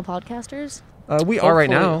professional podcasters? We are right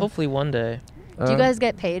now. Hopefully one day. Do you guys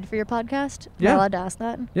get paid for your podcast? Am I Yeah. allowed to ask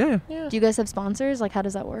that? Yeah. Do you guys have sponsors? Like, how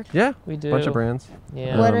does that work? Yeah. We do. Bunch of brands.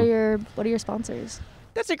 Yeah. What are your sponsors?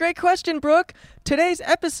 That's a great question, Brooke. Today's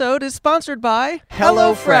episode is sponsored by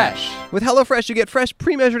HelloFresh. With HelloFresh, you get fresh,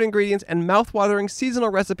 pre-measured ingredients and mouth-watering seasonal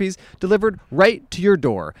recipes delivered right to your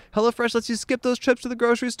door. HelloFresh lets you skip those trips to the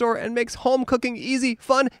grocery store and makes home cooking easy,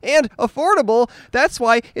 fun, and affordable. That's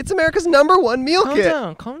why it's America's #1 meal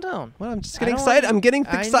kit. Calm down. Well, I'm just getting excited. I'm getting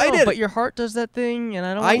excited. I know, but your heart does that thing, and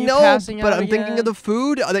I don't want you know, passing but out I'm thinking again. of the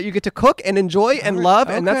food that you get to cook and enjoy and love,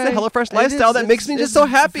 and that's the HelloFresh lifestyle that makes me just so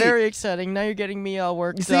happy. Very exciting. Now you're getting me all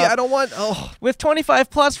worked You see, up. I don't want... With 25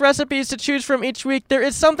 plus recipes to choose from each week, there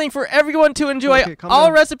is something for everyone to enjoy. Okay, calm All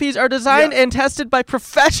down. recipes are designed and tested by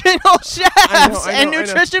professional chefs and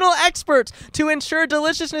nutritional experts to ensure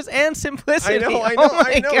deliciousness and simplicity. I know.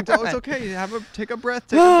 It's okay. Take a breath.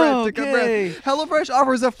 Take a breath. HelloFresh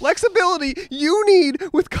offers the flexibility you need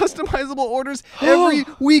with customizable orders every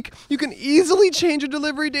week. You can easily change your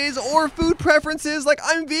delivery days or food preferences. Like,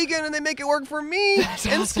 I'm vegan and they make it work for me.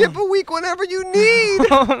 And skip a week whenever you need.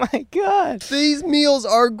 Oh my God. These meals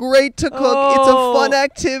are great to cook. It's a fun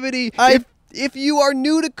activity. If you are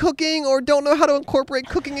new to cooking or don't know how to incorporate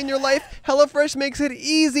cooking in your life, HelloFresh makes it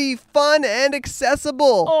easy, fun, and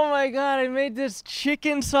accessible. Oh my God, I made this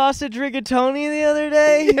chicken sausage rigatoni the other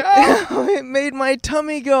day. Yeah. It made my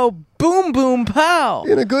tummy go boom, boom, pow.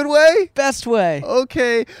 In a good way? Best way.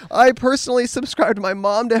 Okay, I personally subscribed my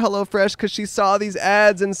mom to HelloFresh because she saw these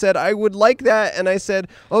ads and said, I would like that. And I said,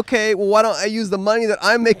 okay, well, why don't I use the money that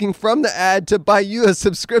I'm making from the ad to buy you a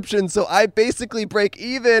subscription? So I basically break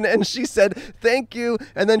even. And she said, thank you.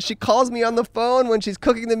 And then she calls me on the phone when she's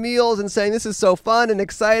cooking the meals and saying, this is so fun and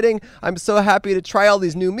exciting. I'm so happy to try all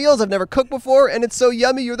these new meals I've never cooked before. And it's so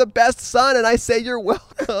yummy. You're the best son. And I say, you're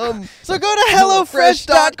welcome. So go to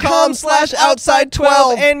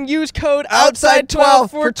HelloFresh.com/outside12 and use code outside12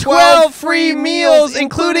 for 12 free meals,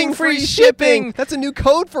 including free shipping. That's a new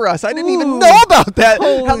code for us. I didn't even know about that.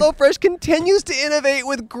 Holy- HelloFresh continues to innovate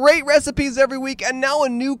with great recipes every week and now a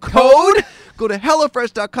new code. Go to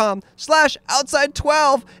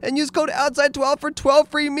HelloFresh.com/outside12 and use code outside12 for 12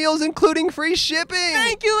 free meals, including free shipping.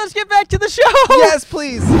 Thank you. Let's get back to the show. Yes,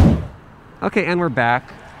 please. Okay, and we're back.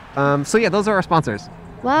 So yeah, those are our sponsors.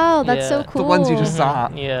 Wow, that's so Yeah. cool. The ones you just saw.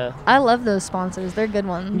 Yeah. I love those sponsors. They're good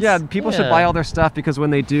ones. Yeah, people should Yeah. buy all their stuff because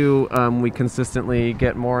when they do, we consistently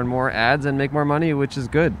get more and more ads and make more money, which is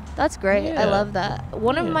good. That's great. I Yeah. love that.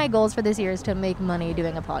 One of Yeah. my goals for this year is to make money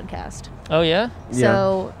doing a podcast. Oh, yeah?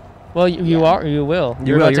 So, Well, you Yeah. are. You will.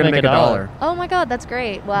 You're about gonna make a dollar. oh my God, that's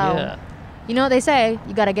great. Wow. Yeah. You know what they say?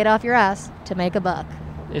 You got to get off your ass to make a buck.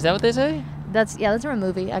 Is that what they say? That's from a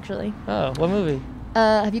movie, actually. Oh, what movie?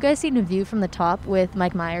 Have you guys seen A View from the Top with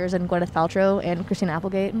Mike Myers and Gwyneth Paltrow and Christina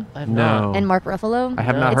Applegate? I have not. And Mark Ruffalo? I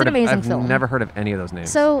have not It's heard an amazing I've film. never heard of any of those names.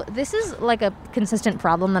 So this is like a consistent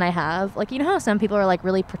problem that I have. Like, you know how some people are like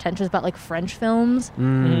really pretentious about like French films?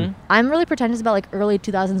 Mm-hmm. I'm really pretentious about like early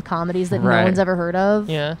 2000s comedies that Right. no one's ever heard of.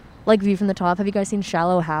 Yeah. Like View from the Top. Have you guys seen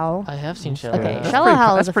Shallow Hal? I have seen Shallow Okay, Hal. Shallow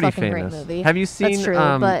Hal is that's a pretty fucking famous. great movie. Have you seen? That's true,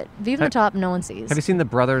 but View from the Top, no one sees. Have you seen The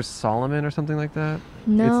Brothers Solomon or something like that?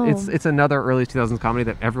 No. It's another early 2000s comedy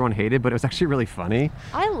that everyone hated, but it was actually really funny.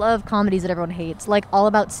 I love comedies that everyone hates, like All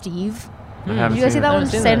About Steve. I haven't Did you guys see seen that it. one? I've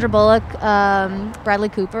seen Sandra Bullock, Bradley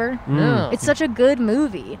Cooper. No. It's such a good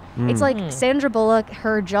movie. It's like Sandra Bullock,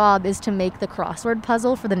 her job is to make the crossword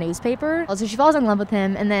puzzle for the newspaper. So she falls in love with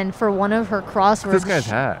him, and then for one of her crosswords... This guy's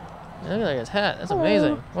hat. Look at his hat. That's Oh.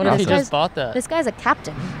 amazing. What if he This guy's- just bought that? This guy's a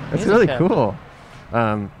captain. That's He's really okay. cool.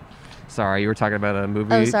 Sorry, you were talking about a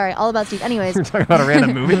movie. Oh, sorry. All About Steve. Anyways, You were talking about a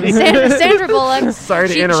random movie. Sandra Bullock. Sorry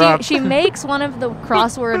to she, interrupt. She makes one of the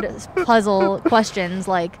crossword puzzle questions,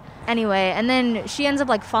 like, anyway, and then she ends up,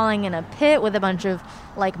 like, falling in a pit with a bunch of,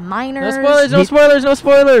 like, miners. No spoilers, no spoilers, no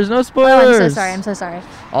spoilers, no spoilers. Oh, I'm so sorry.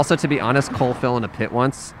 Also, to be honest, Cole fell in a pit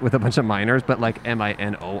once with a bunch of miners, but like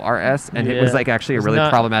minors, and it was Yeah. like actually a It's really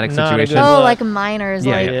not- problematic not a situation. good Oh, luck. like miners,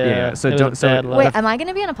 Yeah, like... yeah. So It was don't. So bad luck. Wait, am I going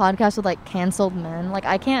to be on a podcast with, like, canceled men? Like,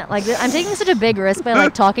 I can't, like, I'm taking such a big risk by,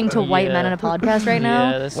 like, talking to white men on a podcast right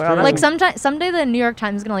now. Yeah, that's Well, true. Like, someday the New York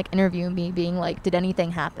Times is going to, like, interview me being like, did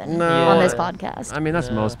anything happen No. on this Yeah. podcast? I mean, that's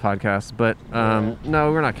Yeah. most podcasts, but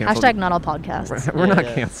no, we're not canceled. Hashtag not all podcasts. We're not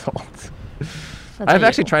Yeah. canceled. That's I've how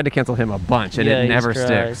actually you- tried to cancel him a bunch, and Yeah, it he's never tried.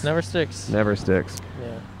 sticks. Never sticks. Never sticks.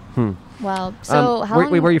 Yeah. Wow. So, how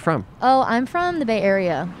long... where are you from? Oh, I'm from the Bay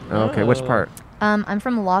Area. Oh, okay, which Oh. part? I'm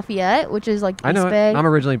from Lafayette, which is, like, I know East it.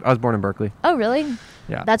 Bay. I was born in Berkeley. Oh, really?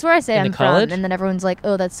 Yeah. That's where I say In the I'm college? from, and then everyone's like,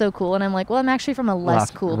 "Oh, that's so cool," and I'm like, "Well, I'm actually from a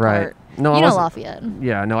less cool right. part." No, I you know wasn't- Lafayette.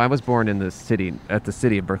 Yeah, no, I was born in the city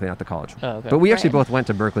of Berkeley, not the college. Oh, okay. But we actually Right. both went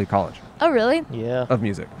to Berkeley College Oh, really? Yeah. of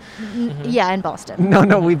music. Yeah, in Boston.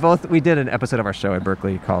 No, we did an episode of our show at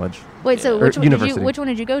Berkeley College. Wait, so Or university. which one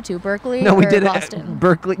did you go to? Berkeley No, or we did it Boston? at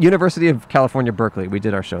Berkeley, University of California, Berkeley. We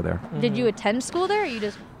did our show there. Did you attend school there, or you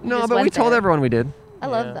just you No, just but we went told there? everyone we did. I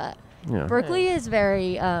love Yeah. that. Yeah. Berkeley is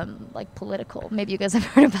very like political. Maybe you guys have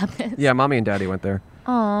heard about this. Yeah, mommy and daddy went there.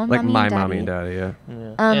 Aw, Like mommy my and mommy and daddy. daddy,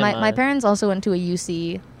 yeah. Yeah. My And parents also went to a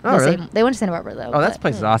UC. Oh, the really? same- they went to Santa Barbara though. Oh, that but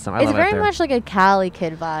place is awesome. I it's love it very there. much like a Cali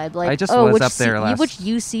kid vibe. Like, I just oh, was which up there last- which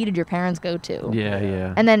UC did your parents go to? Yeah,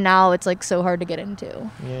 yeah. And then now it's like so hard to get into.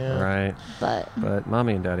 Yeah. Right. But But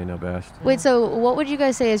mommy and daddy know best. wait, so what would you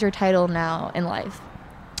guys say is your title now in life?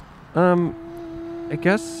 I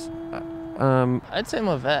guess I'd say I'm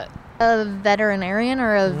a vet. A veterinarian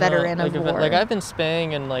or a veteran like of a war? like I've been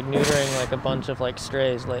spaying and like neutering like a bunch of like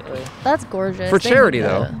strays lately. That's gorgeous. for Thank you charity for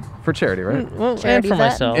though. that. For charity, right? Well, Charity and for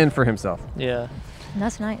vet? myself. And for himself. Yeah.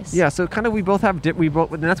 That's nice. Yeah, so kind of we both have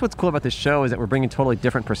and that's what's cool about this show is that we're bringing totally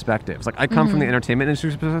different perspectives. Like I come from the entertainment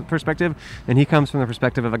industry perspective, and he comes from the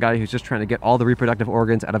perspective of a guy who's just trying to get all the reproductive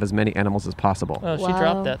organs out of as many animals as possible. Oh, she Wow,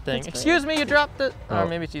 dropped that thing. that's great. Excuse me, you dropped it. Oh. Or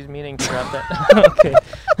maybe she's meaning to drop that. Okay.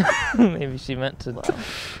 Maybe she meant to.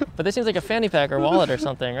 But this seems like a fanny pack or wallet or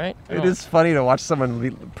something, right? It is funny to watch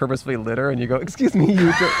someone purposefully litter, and you go, "Excuse me,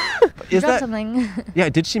 you." You Is dropped that? something. Yeah,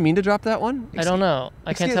 did she mean to drop that one? I don't know.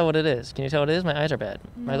 I can't excuse- tell what it is. Can you tell what it is? My eyes are bad.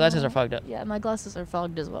 My glasses are fogged up. Yeah, my glasses are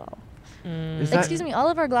fogged as well. Is that- Excuse me, all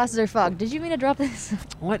of our glasses are fogged. Did you mean to drop this?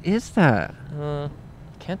 What is that?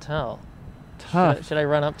 Can't tell. Tough. Should I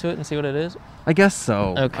run up to it and see what it is? I guess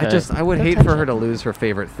so. Okay. I would Don't hate touch for her it. to lose her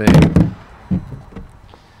favorite thing.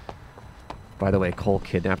 By the way, Cole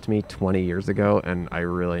kidnapped me 20 years ago, and I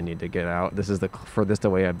really need to get out. This is the furthest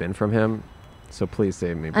away I've been from him, so please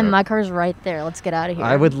save me. Bro. And my car's right there. Let's get out of here.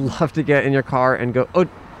 I would love to get in your car and go.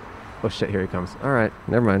 Oh shit! Here he comes. All right,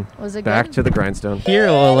 never mind. Was it Back good? to the grindstone.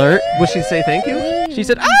 Hero alert. Will she say thank you? She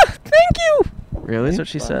said, thank you. Really? That's what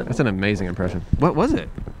she said. That's an amazing impression. What was it?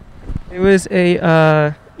 It was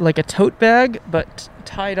a like a tote bag, but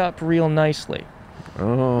tied up real nicely.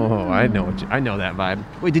 Oh, I know that vibe.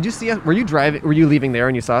 Wait, did you see us? Were you driving? Were you leaving there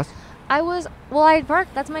and you saw us? I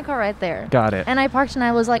parked. That's my car right there. Got it. And I parked and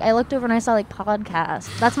I was like, I looked over and I saw like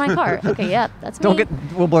podcast. That's my car. Okay, yeah, that's me. Don't get.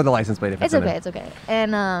 We'll blur the license plate if It's in okay. it. It's okay.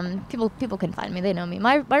 And people can find me. They know me.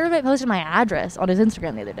 My roommate posted my address on his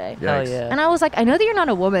Instagram the other day. Yeah. Oh Yikes. yeah. And I was like, I know that you're not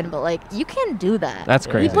a woman, but like, you can't do that. That's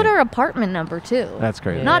Yeah. crazy. He put her apartment number too. That's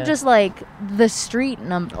crazy. Not Yeah. just like the street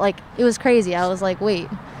number. Like, it was crazy. I was like, wait.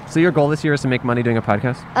 So your goal this year is to make money doing a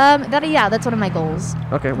podcast? That's one of my goals.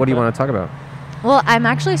 Okay. What do you want to talk about? Well, I'm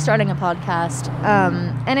actually starting a podcast,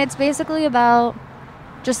 and it's basically about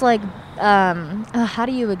just like how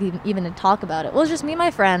do you even talk about it? Well, it's just me and my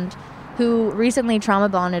friend who recently trauma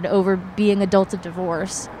bonded over being adults of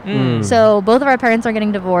divorce. So both of our parents are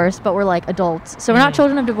getting divorced, but we're like adults. So we're not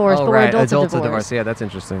children of divorce, but we're adults of divorce. Yeah, that's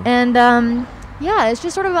interesting. And yeah, it's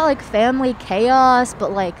just sort of about like family chaos,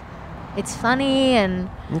 but like it's funny and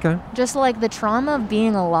just like the trauma of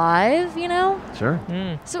being alive, you know? Sure.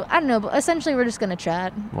 So I don't know, but essentially we're just gonna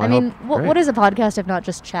chat. Well, I mean, what is a podcast if not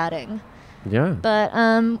just chatting? Yeah. But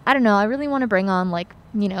I don't know. I really want to bring on like,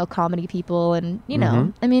 you know, comedy people and, you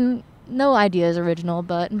know, I mean, no idea is original,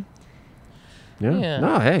 but yeah.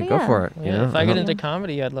 No, hey, go for it. Yeah, You know? if I get into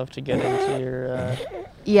comedy, I'd love to get into your...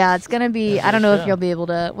 yeah, it's going to be, I don't know if you'll be able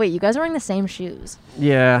to... Wait, you guys are wearing the same shoes.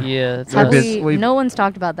 Yeah. Yeah. No one's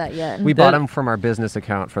talked about that yet. We bought them from our business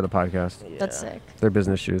account for the podcast. Yeah. That's sick. They're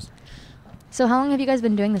business shoes. So how long have you guys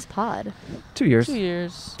been doing this pod? 2 years. 2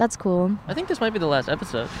 years. That's cool. I think this might be the last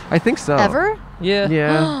episode. I think so. Ever? Yeah.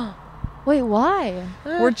 Yeah. Wait, why?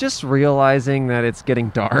 We're just realizing that it's getting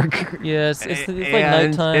dark. Yeah, it's like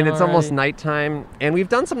nighttime. And it's almost already. nighttime. And we've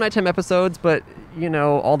done some nighttime episodes, but, you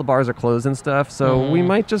know, all the bars are closed and stuff, so we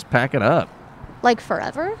might just pack it up. Like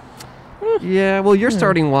forever? Yeah, well, you're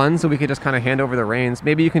starting one, so we could just kind of hand over the reins.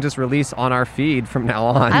 Maybe you can just release on our feed from now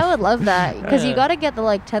on. I would love that because you got to get the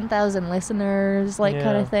like 10,000 listeners like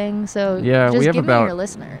kind of thing. So yeah, just we have give about me your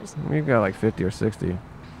listeners. We've got like 50 or 60.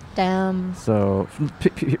 Damn. So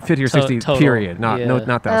 50 or 60 total. period, not thousand,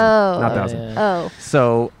 not thousand. Oh.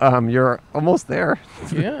 So you're almost there.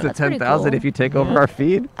 Yeah. to That's pretty 10,000 cool. if you take over our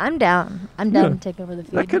feed. I'm down. I'm down to take over the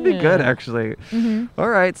feed. That could be good, actually. All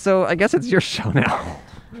right, so I guess it's your show now.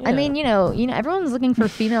 I mean, you know, everyone's looking for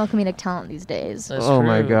female comedic talent these days. That's oh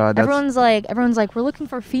my true. God, that's, Everyone's like, we're looking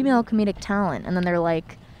for female comedic talent, and then they're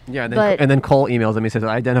like, yeah. but- And then Cole emails him. He says,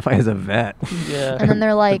 "I identify as a vet." Yeah. and then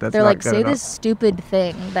they're like, that's not good say enough. this stupid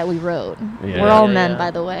thing that we wrote. Yeah. We're all Yeah, men, yeah.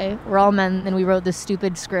 by the way. We're all men, and we wrote this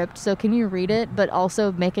stupid script. So can you read it, but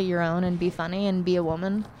also make it your own and be funny and be a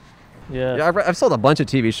woman? Yeah. Yeah, I've sold a bunch of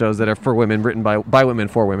TV shows that are for women, written by women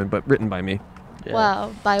for women, but written by me. Yeah.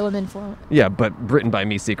 Wow, by women for. Yeah, but written by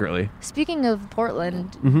me secretly. Speaking of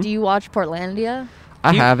Portland, do you watch Portlandia?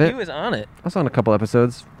 I have it. He was on it. I was on a couple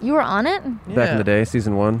episodes You were on it? back in the day,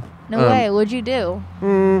 season 1. No way. What'd you do?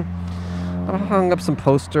 I hung up some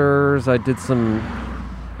posters. I did some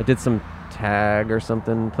tag or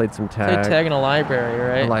something. Played some tag. Played tag in a library,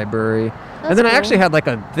 right? A library. That's And then I cool. actually had like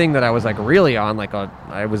a thing that I was like really on.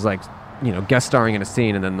 I was like, you know, guest starring in a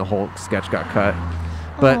scene, and then the whole sketch got cut.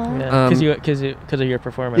 But Yeah. Because of your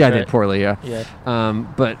performance. yeah, I right? did poorly. Yeah. Yeah.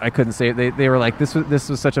 But I couldn't say it. They were like, this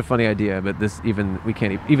was such a funny idea, but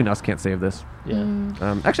even us can't save this. Yeah.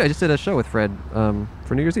 Actually, I just did a show with Fred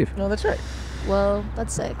for New Year's Eve. No, that's right. Well,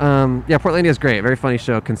 that's sick. Yeah, Portlandia is great. Very funny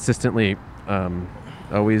show. Consistently,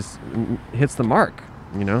 always hits the mark.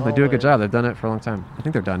 You know, they do a good Always. job. They've done it for a long time. I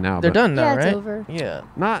think they're done now. They're but done now, Yeah, right? it's over. Yeah.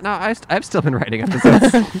 No, I've still been writing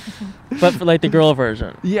episodes. But for like the girl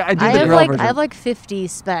version. Yeah, I do I the have girl like version. I have like 50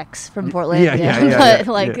 specs from Portlandia, yeah, but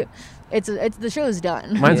yeah, like yeah. it's the show's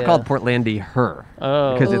done. Mine's Yeah. called Portlandia Her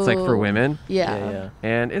Oh. because it's like for Ooh. women, Yeah,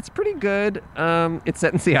 and it's pretty good. It's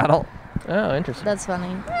set in Seattle. Oh, interesting. that's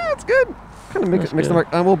funny. Yeah, it's good. Kind of makes That's the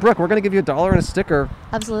good. mark. Well, Brooke, we're gonna give you $1 and a sticker,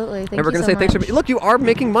 Absolutely. Thank and we're you gonna so say thanks much. for. Look, you are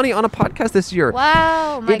making money on a podcast this year.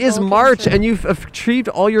 Wow, my It is goal came March, true. and you've achieved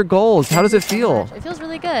all your goals. How does it feel? It feels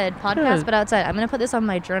really good. Podcast, Good. but outside. I'm gonna put this on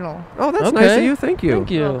my journal. Oh, that's Okay. nice of you. Thank you.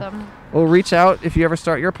 Thank you. You're welcome. Well, reach out if you ever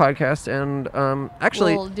start your podcast, and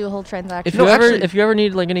actually, We'll do a whole transaction. If No, you actually- if you ever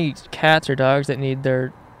need like any cats or dogs that need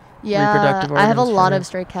their yeah, reproductive I have a organs lot for- of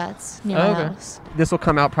stray cats near Oh, my okay. house. this will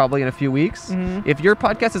come out probably in a few weeks. Mhm. If your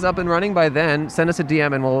podcast is up and running by then, send us a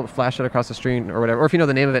DM and we'll flash it across the screen or whatever. Or if you know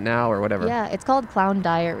the name of it now or whatever. Yeah, it's called Clown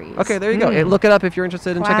Diaries. Okay, there you go. Mm. Look it up if you're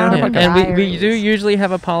interested in checking out Wow. our Yeah, podcast. and we Diaries. do usually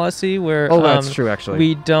have a policy where Oh, that's true, actually.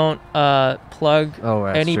 we don't plug Oh,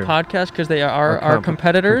 that's any true. podcast because they are our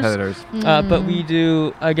competitors. But we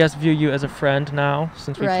do, I guess, view you as a friend now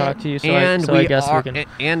since we've Right. talked to you. So, And I we guess are, we can.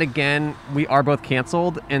 and again, we are both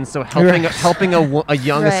canceled, and so helping a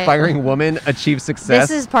young Right. aspiring woman achieve success.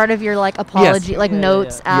 This is part of your like apology, like Yeah,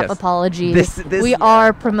 notes yeah. app Yes. apology. This- we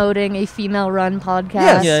are promoting a female-run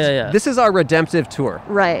podcast. yes. Yeah. This is our redemptive tour.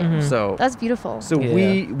 Right. Mhm. So That's beautiful. Yeah.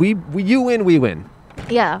 we you win, we win.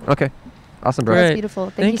 Yeah. Okay, awesome, bro. Great. That's beautiful.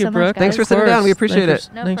 Thank you so Brooke. much, guys. Thanks for Of sitting down. course. We appreciate Thanks it.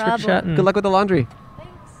 for- No Thanks problem. for chatting. Good luck with the laundry.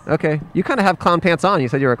 Thanks. Okay, you kind of have clown pants on. You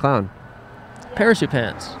said you were a clown. Parachute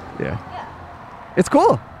pants. Yeah. It's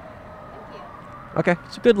cool. Okay.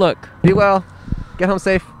 It's a good look. Be well. Get home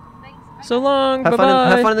safe. So long. Have Bye-bye.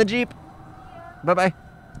 have fun in the Jeep. Bye bye.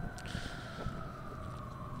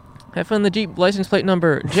 Have fun in the Jeep. License plate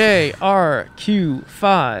number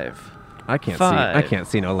JRQ5. I can't 5. see. I can't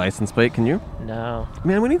see no license plate. Can you? No.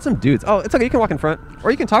 Man, we need some dudes. Oh, it's okay. You can walk in front,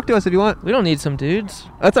 or you can talk to us if you want. We don't need some dudes.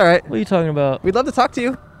 That's all right. What are you talking about? We'd love to talk to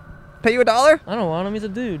you. Pay you $1. I don't want him. He's a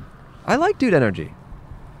dude. I like dude energy.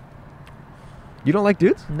 You don't like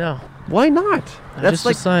dudes? No. Why not? I just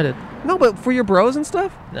decided. No, but for your bros and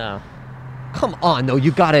stuff? No. Come on, though.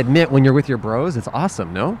 You gotta admit, when you're with your bros, it's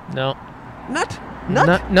awesome, no? No.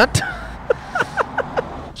 Nut.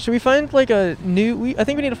 Should we find like a new? I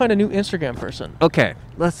think we need to find a new Instagram person. Okay,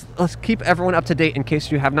 let's keep everyone up to date in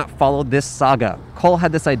case you have not followed this saga. Cole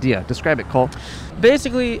had this idea. Describe it, Cole.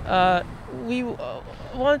 Basically, we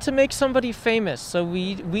wanted to make somebody famous, so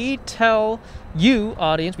we tell you,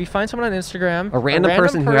 audience, we find someone on Instagram, a random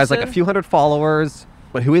person who has like a few hundred followers,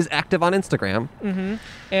 but who is active on Instagram. Mm-hmm.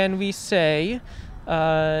 And we say.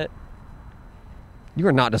 You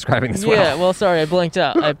are not describing this well. Yeah, well, sorry, I blanked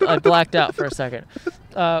out. I blacked out for a second.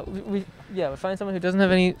 We find someone who doesn't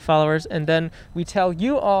have any followers, and then we tell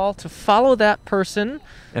you all to follow that person.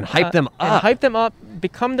 And hype them up. And hype them up,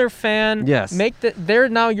 become their fan. Yes. They're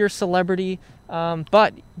now your celebrity.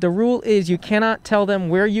 But the rule is you cannot tell them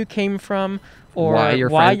where you came from or why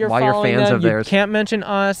you're fans of theirs. You can't mention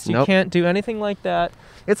us. You can't do anything like that.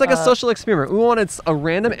 It's like a social experiment. We wanted a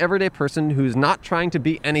random everyday person who's not trying to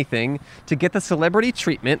be anything to get the celebrity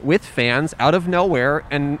treatment with fans out of nowhere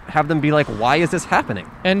and have them be like, why is this happening?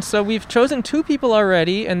 And so we've chosen 2 people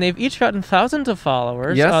already, and they've each gotten thousands of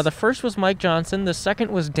followers. Yes. The first was Mike Johnson. The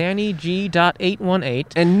second was Danny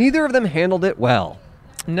G.818. And neither of them handled it well.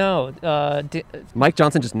 No. Mike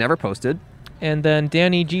Johnson just never posted. And then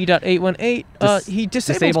Danny G.818, he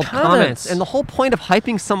disabled comments. And the whole point of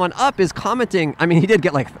hyping someone up is commenting. I mean, he did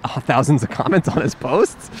get like thousands of comments on his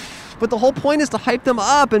posts, but the whole point is to hype them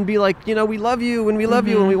up and be like, we love you and we love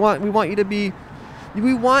you and we want you to be,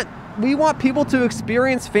 we want people to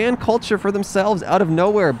experience fan culture for themselves out of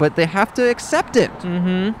nowhere, but they have to accept it.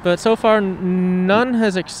 Mm-hmm. But so far, none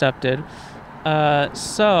has accepted.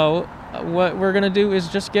 So what we're going to do is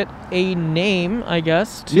just get a name, I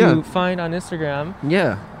guess, to find on Instagram.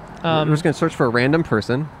 Yeah. We're just going to search for a random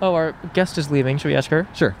person. Oh, our guest is leaving. Should we ask her?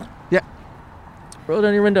 Sure. Yeah. Roll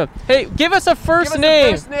down your window. Hey, give us a first name.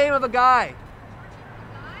 Give us the first name of a guy.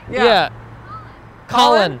 Yeah.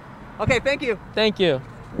 Colin. Okay, thank you. Thank you.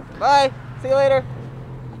 Bye. See you later.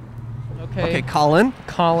 Okay, Colin.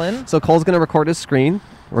 So Cole's going to record your screen.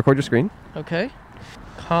 Okay.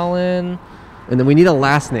 Colin. And then we need a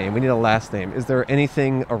last name. Is there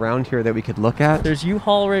anything around here that we could look at? There's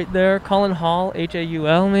U-Haul right there. Colin Hall,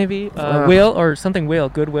 Haul maybe. Will or something.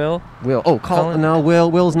 Goodwill. Will. Oh, Colin. No,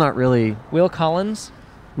 Will's not really. Will Collins.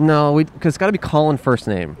 No, because it's got to be Colin first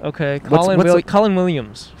name. Okay, Colin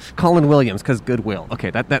Williams. Colin Williams, because Goodwill. Okay,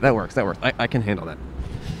 that works. I can handle that.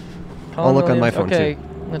 I'll look on my phone too. Okay,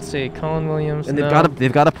 let's see. Colin Williams. And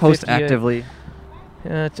they've got to post 58. actively.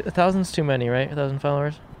 1,000's too many, right? 1,000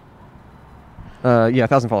 followers.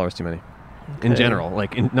 1,000 followers too many. Okay. In general,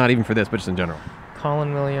 not even for this, but just in general.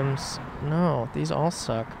 Colin Williams. No, these all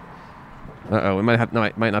suck. It might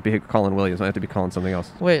not be Colin Williams. It might have to be Colin something else.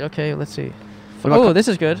 Wait, okay, let's see. Oh, this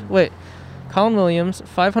is good. Wait, Colin Williams,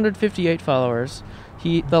 558 followers.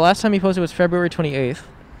 The last time he posted was February 28th.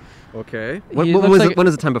 Okay. When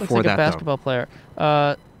is the time before looks like that? A basketball player.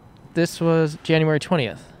 This was January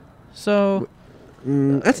 20th. So.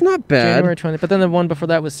 That's not bad. January 20th, but then the one before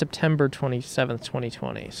that was September 27th,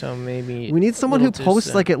 2020. So maybe we need someone who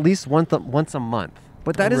posts at least once a month.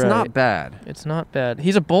 But that is not bad. It's not bad.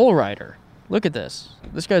 He's a bull rider. Look at this.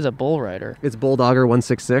 This guy's a bull rider. It's Bulldogger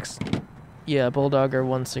 166. Yeah, Bulldogger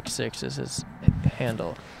 166 is his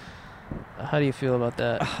handle. How do you feel about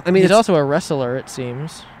that? I mean, he's also a wrestler, it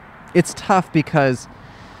seems. It's tough because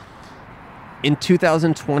in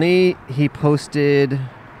 2020 he posted.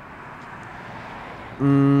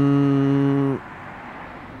 I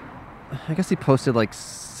guess he posted like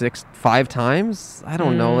 5 times. I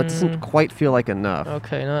don't know. It doesn't quite feel like enough.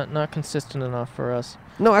 Okay, not consistent enough for us.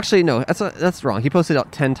 No, actually, no. That's wrong. He posted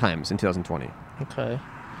out 10 times in 2020. Okay.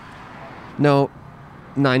 No,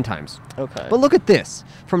 9 times. Okay. But look at this.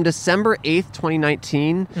 From December 8th,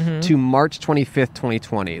 2019 to March 25th,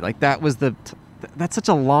 2020. Like that was that's such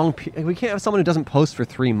a long period. We can't have someone who doesn't post for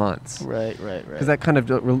 3 months. Right. Because that kind of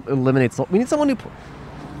eliminates. We need someone who.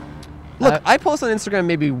 Look, I post on Instagram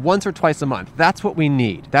maybe once or twice a month. That's what we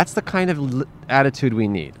need. That's the kind of attitude we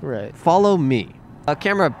need. Right. Follow me.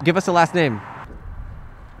 Camera, give us a last name.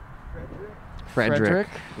 Frederick.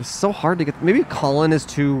 It's so hard to get. Maybe Colin is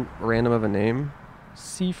too random of a name.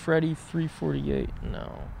 C. Freddy 348.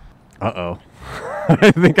 No. Uh-oh.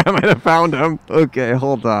 I think I might have found him. Okay,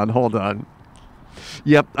 hold on.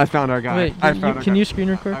 Yep, I found our guy. Wait, can you screen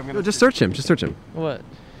record? Just search him. What?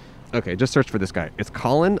 Okay, just search for this guy. It's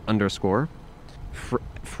Colin _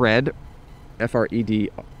 Fred,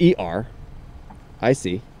 FREDER,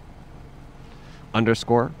 IC,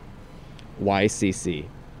 _ YCC,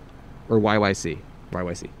 or YYC.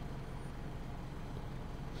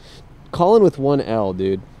 Colin with one L,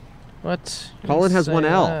 dude. What? Colin has one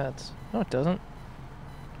L. That. No, it doesn't.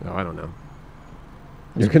 No, I don't know.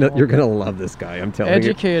 You're gonna love this guy. I'm telling you.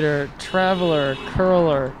 Educator, traveler,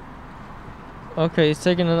 curler. Okay, he's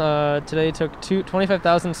taken. Today he took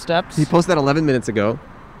 25,000 steps. He posted that 11 minutes ago.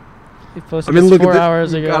 He posted this 4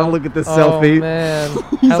 hours ago. You gotta look at this selfie. Oh man!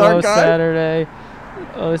 He's Hello, our guy. Saturday.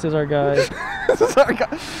 Oh, this is our guy. This is our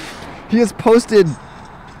guy. He has posted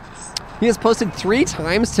 3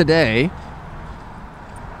 times today,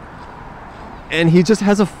 and he just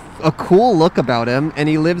has a cool look about him. And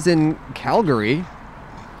he lives in Calgary,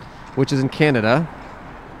 which is in Canada.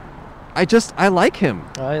 I like him.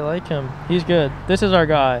 I like him. He's good. This is our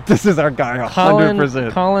guy. This is our guy,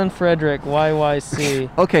 100%. Colin Frederick, YYC.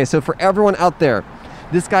 Okay, so for everyone out there,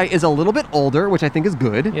 this guy is a little bit older, which I think is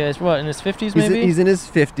good. Yeah, he's what, in his 50s maybe? He's in his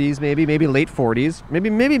 50s, maybe late 40s, maybe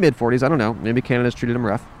mid 40s. I don't know. Maybe Canada's treated him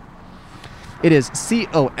rough. It is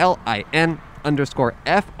COLIN _ FREDER _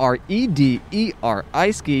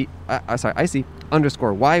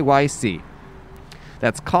 YYC.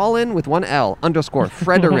 That's Colin with one L _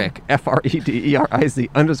 Frederick FREDERIC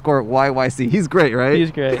 _ YYC. He's great, right? He's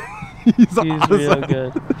great. He's awesome. Real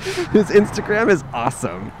good. His Instagram is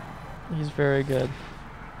awesome. He's very good.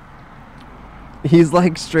 He's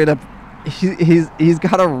like straight up. He's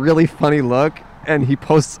got a really funny look, and he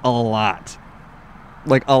posts a lot,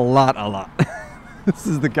 like a lot. This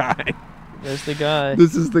is the guy. There's the guy.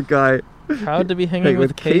 This is the guy. Proud to be hanging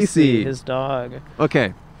with Casey, his dog.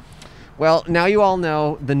 Okay. Well, now you all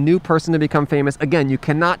know the new person to become famous. Again, you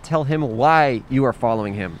cannot tell him why you are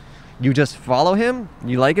following him. You just follow him.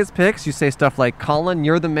 You like his pics. You say stuff like, Colin,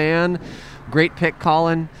 you're the man. Great pic,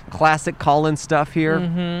 Colin. Classic Colin stuff here.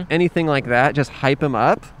 Mm-hmm. Anything like that. Just hype him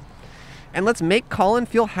up. And let's make Colin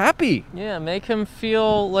feel happy. Yeah, make him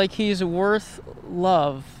feel like he's worth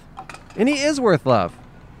love. And he is worth love.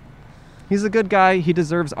 He's a good guy. He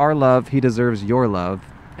deserves our love. He deserves your love.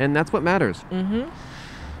 And that's what matters. Mm-hmm.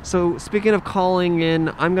 So speaking of calling in,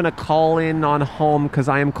 I'm going to call in on home because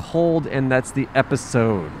I am cold, and that's the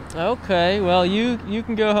episode. Okay, well, you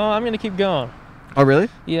can go home. I'm going to keep going. Oh, really?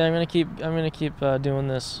 Yeah, I'm going to keep doing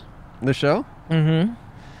this. The show? Mm-hmm.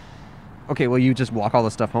 Okay, well, you just walk all the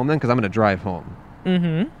stuff home then, because I'm going to drive home.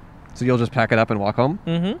 Mm-hmm. So you'll just pack it up and walk home?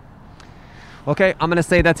 Mm-hmm. Okay, I'm going to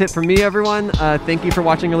say that's it for me, everyone. Thank you for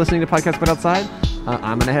watching or listening to Podcast But Outside.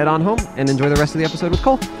 I'm going to head on home and enjoy the rest of the episode with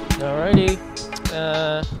Cole. Alrighty.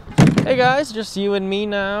 Hey guys, just you and me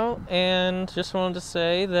now, and just wanted to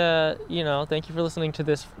say that, thank you for listening to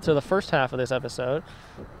the first half of this episode.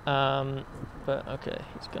 But okay,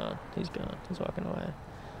 he's gone. He's walking away.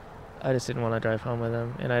 I just didn't want to drive home with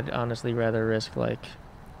him, and I'd honestly rather risk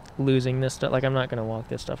losing this stuff. I'm not gonna walk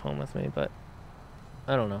this stuff home with me, but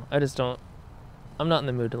I don't know. I'm not in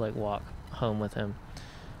the mood to walk home with him,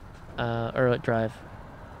 or drive.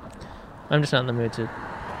 I'm just not in the mood to.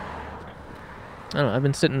 I don't know, I've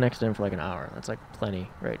been sitting next to him for an hour. That's plenty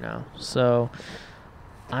right now. So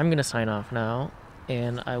I'm going to sign off now,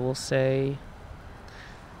 and I will say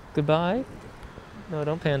goodbye. No,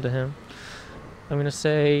 don't pan to him. I'm going to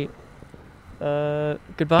say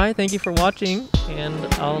goodbye. Thank you for watching, and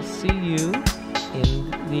I'll see you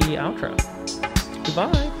in the outro.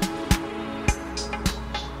 Goodbye.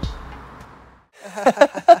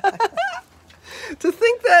 To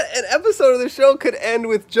think that an episode of the show could end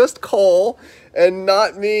with just Cole and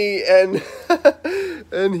not me, and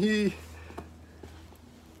he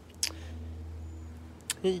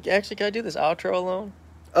actually, can I do this outro alone?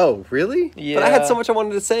 Oh, really? Yeah. But I had so much I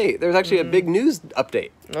wanted to say. There's actually a big news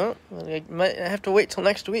update. No, I might have to wait till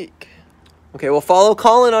next week. Okay, well, follow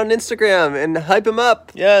Colin on Instagram and hype him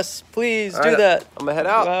up. Yes, please do that. I'm gonna head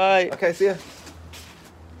out. Bye. Okay, see ya.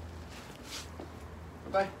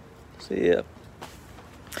 Bye. See ya.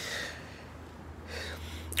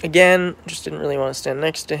 Again, just didn't really want to stand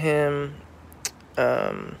next to him.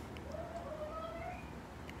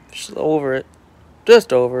 Just over it.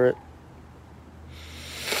 Just over it.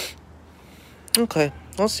 Okay,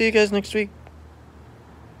 I'll see you guys next week.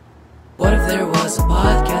 What if there was a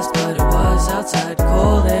podcast, but it was outside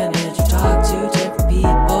cold, and you talk to different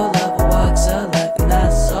people, level walks of life, and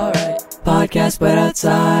that's alright. Podcast, but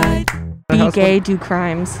outside. Be gay, do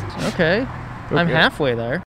crimes. Okay, I'm halfway there.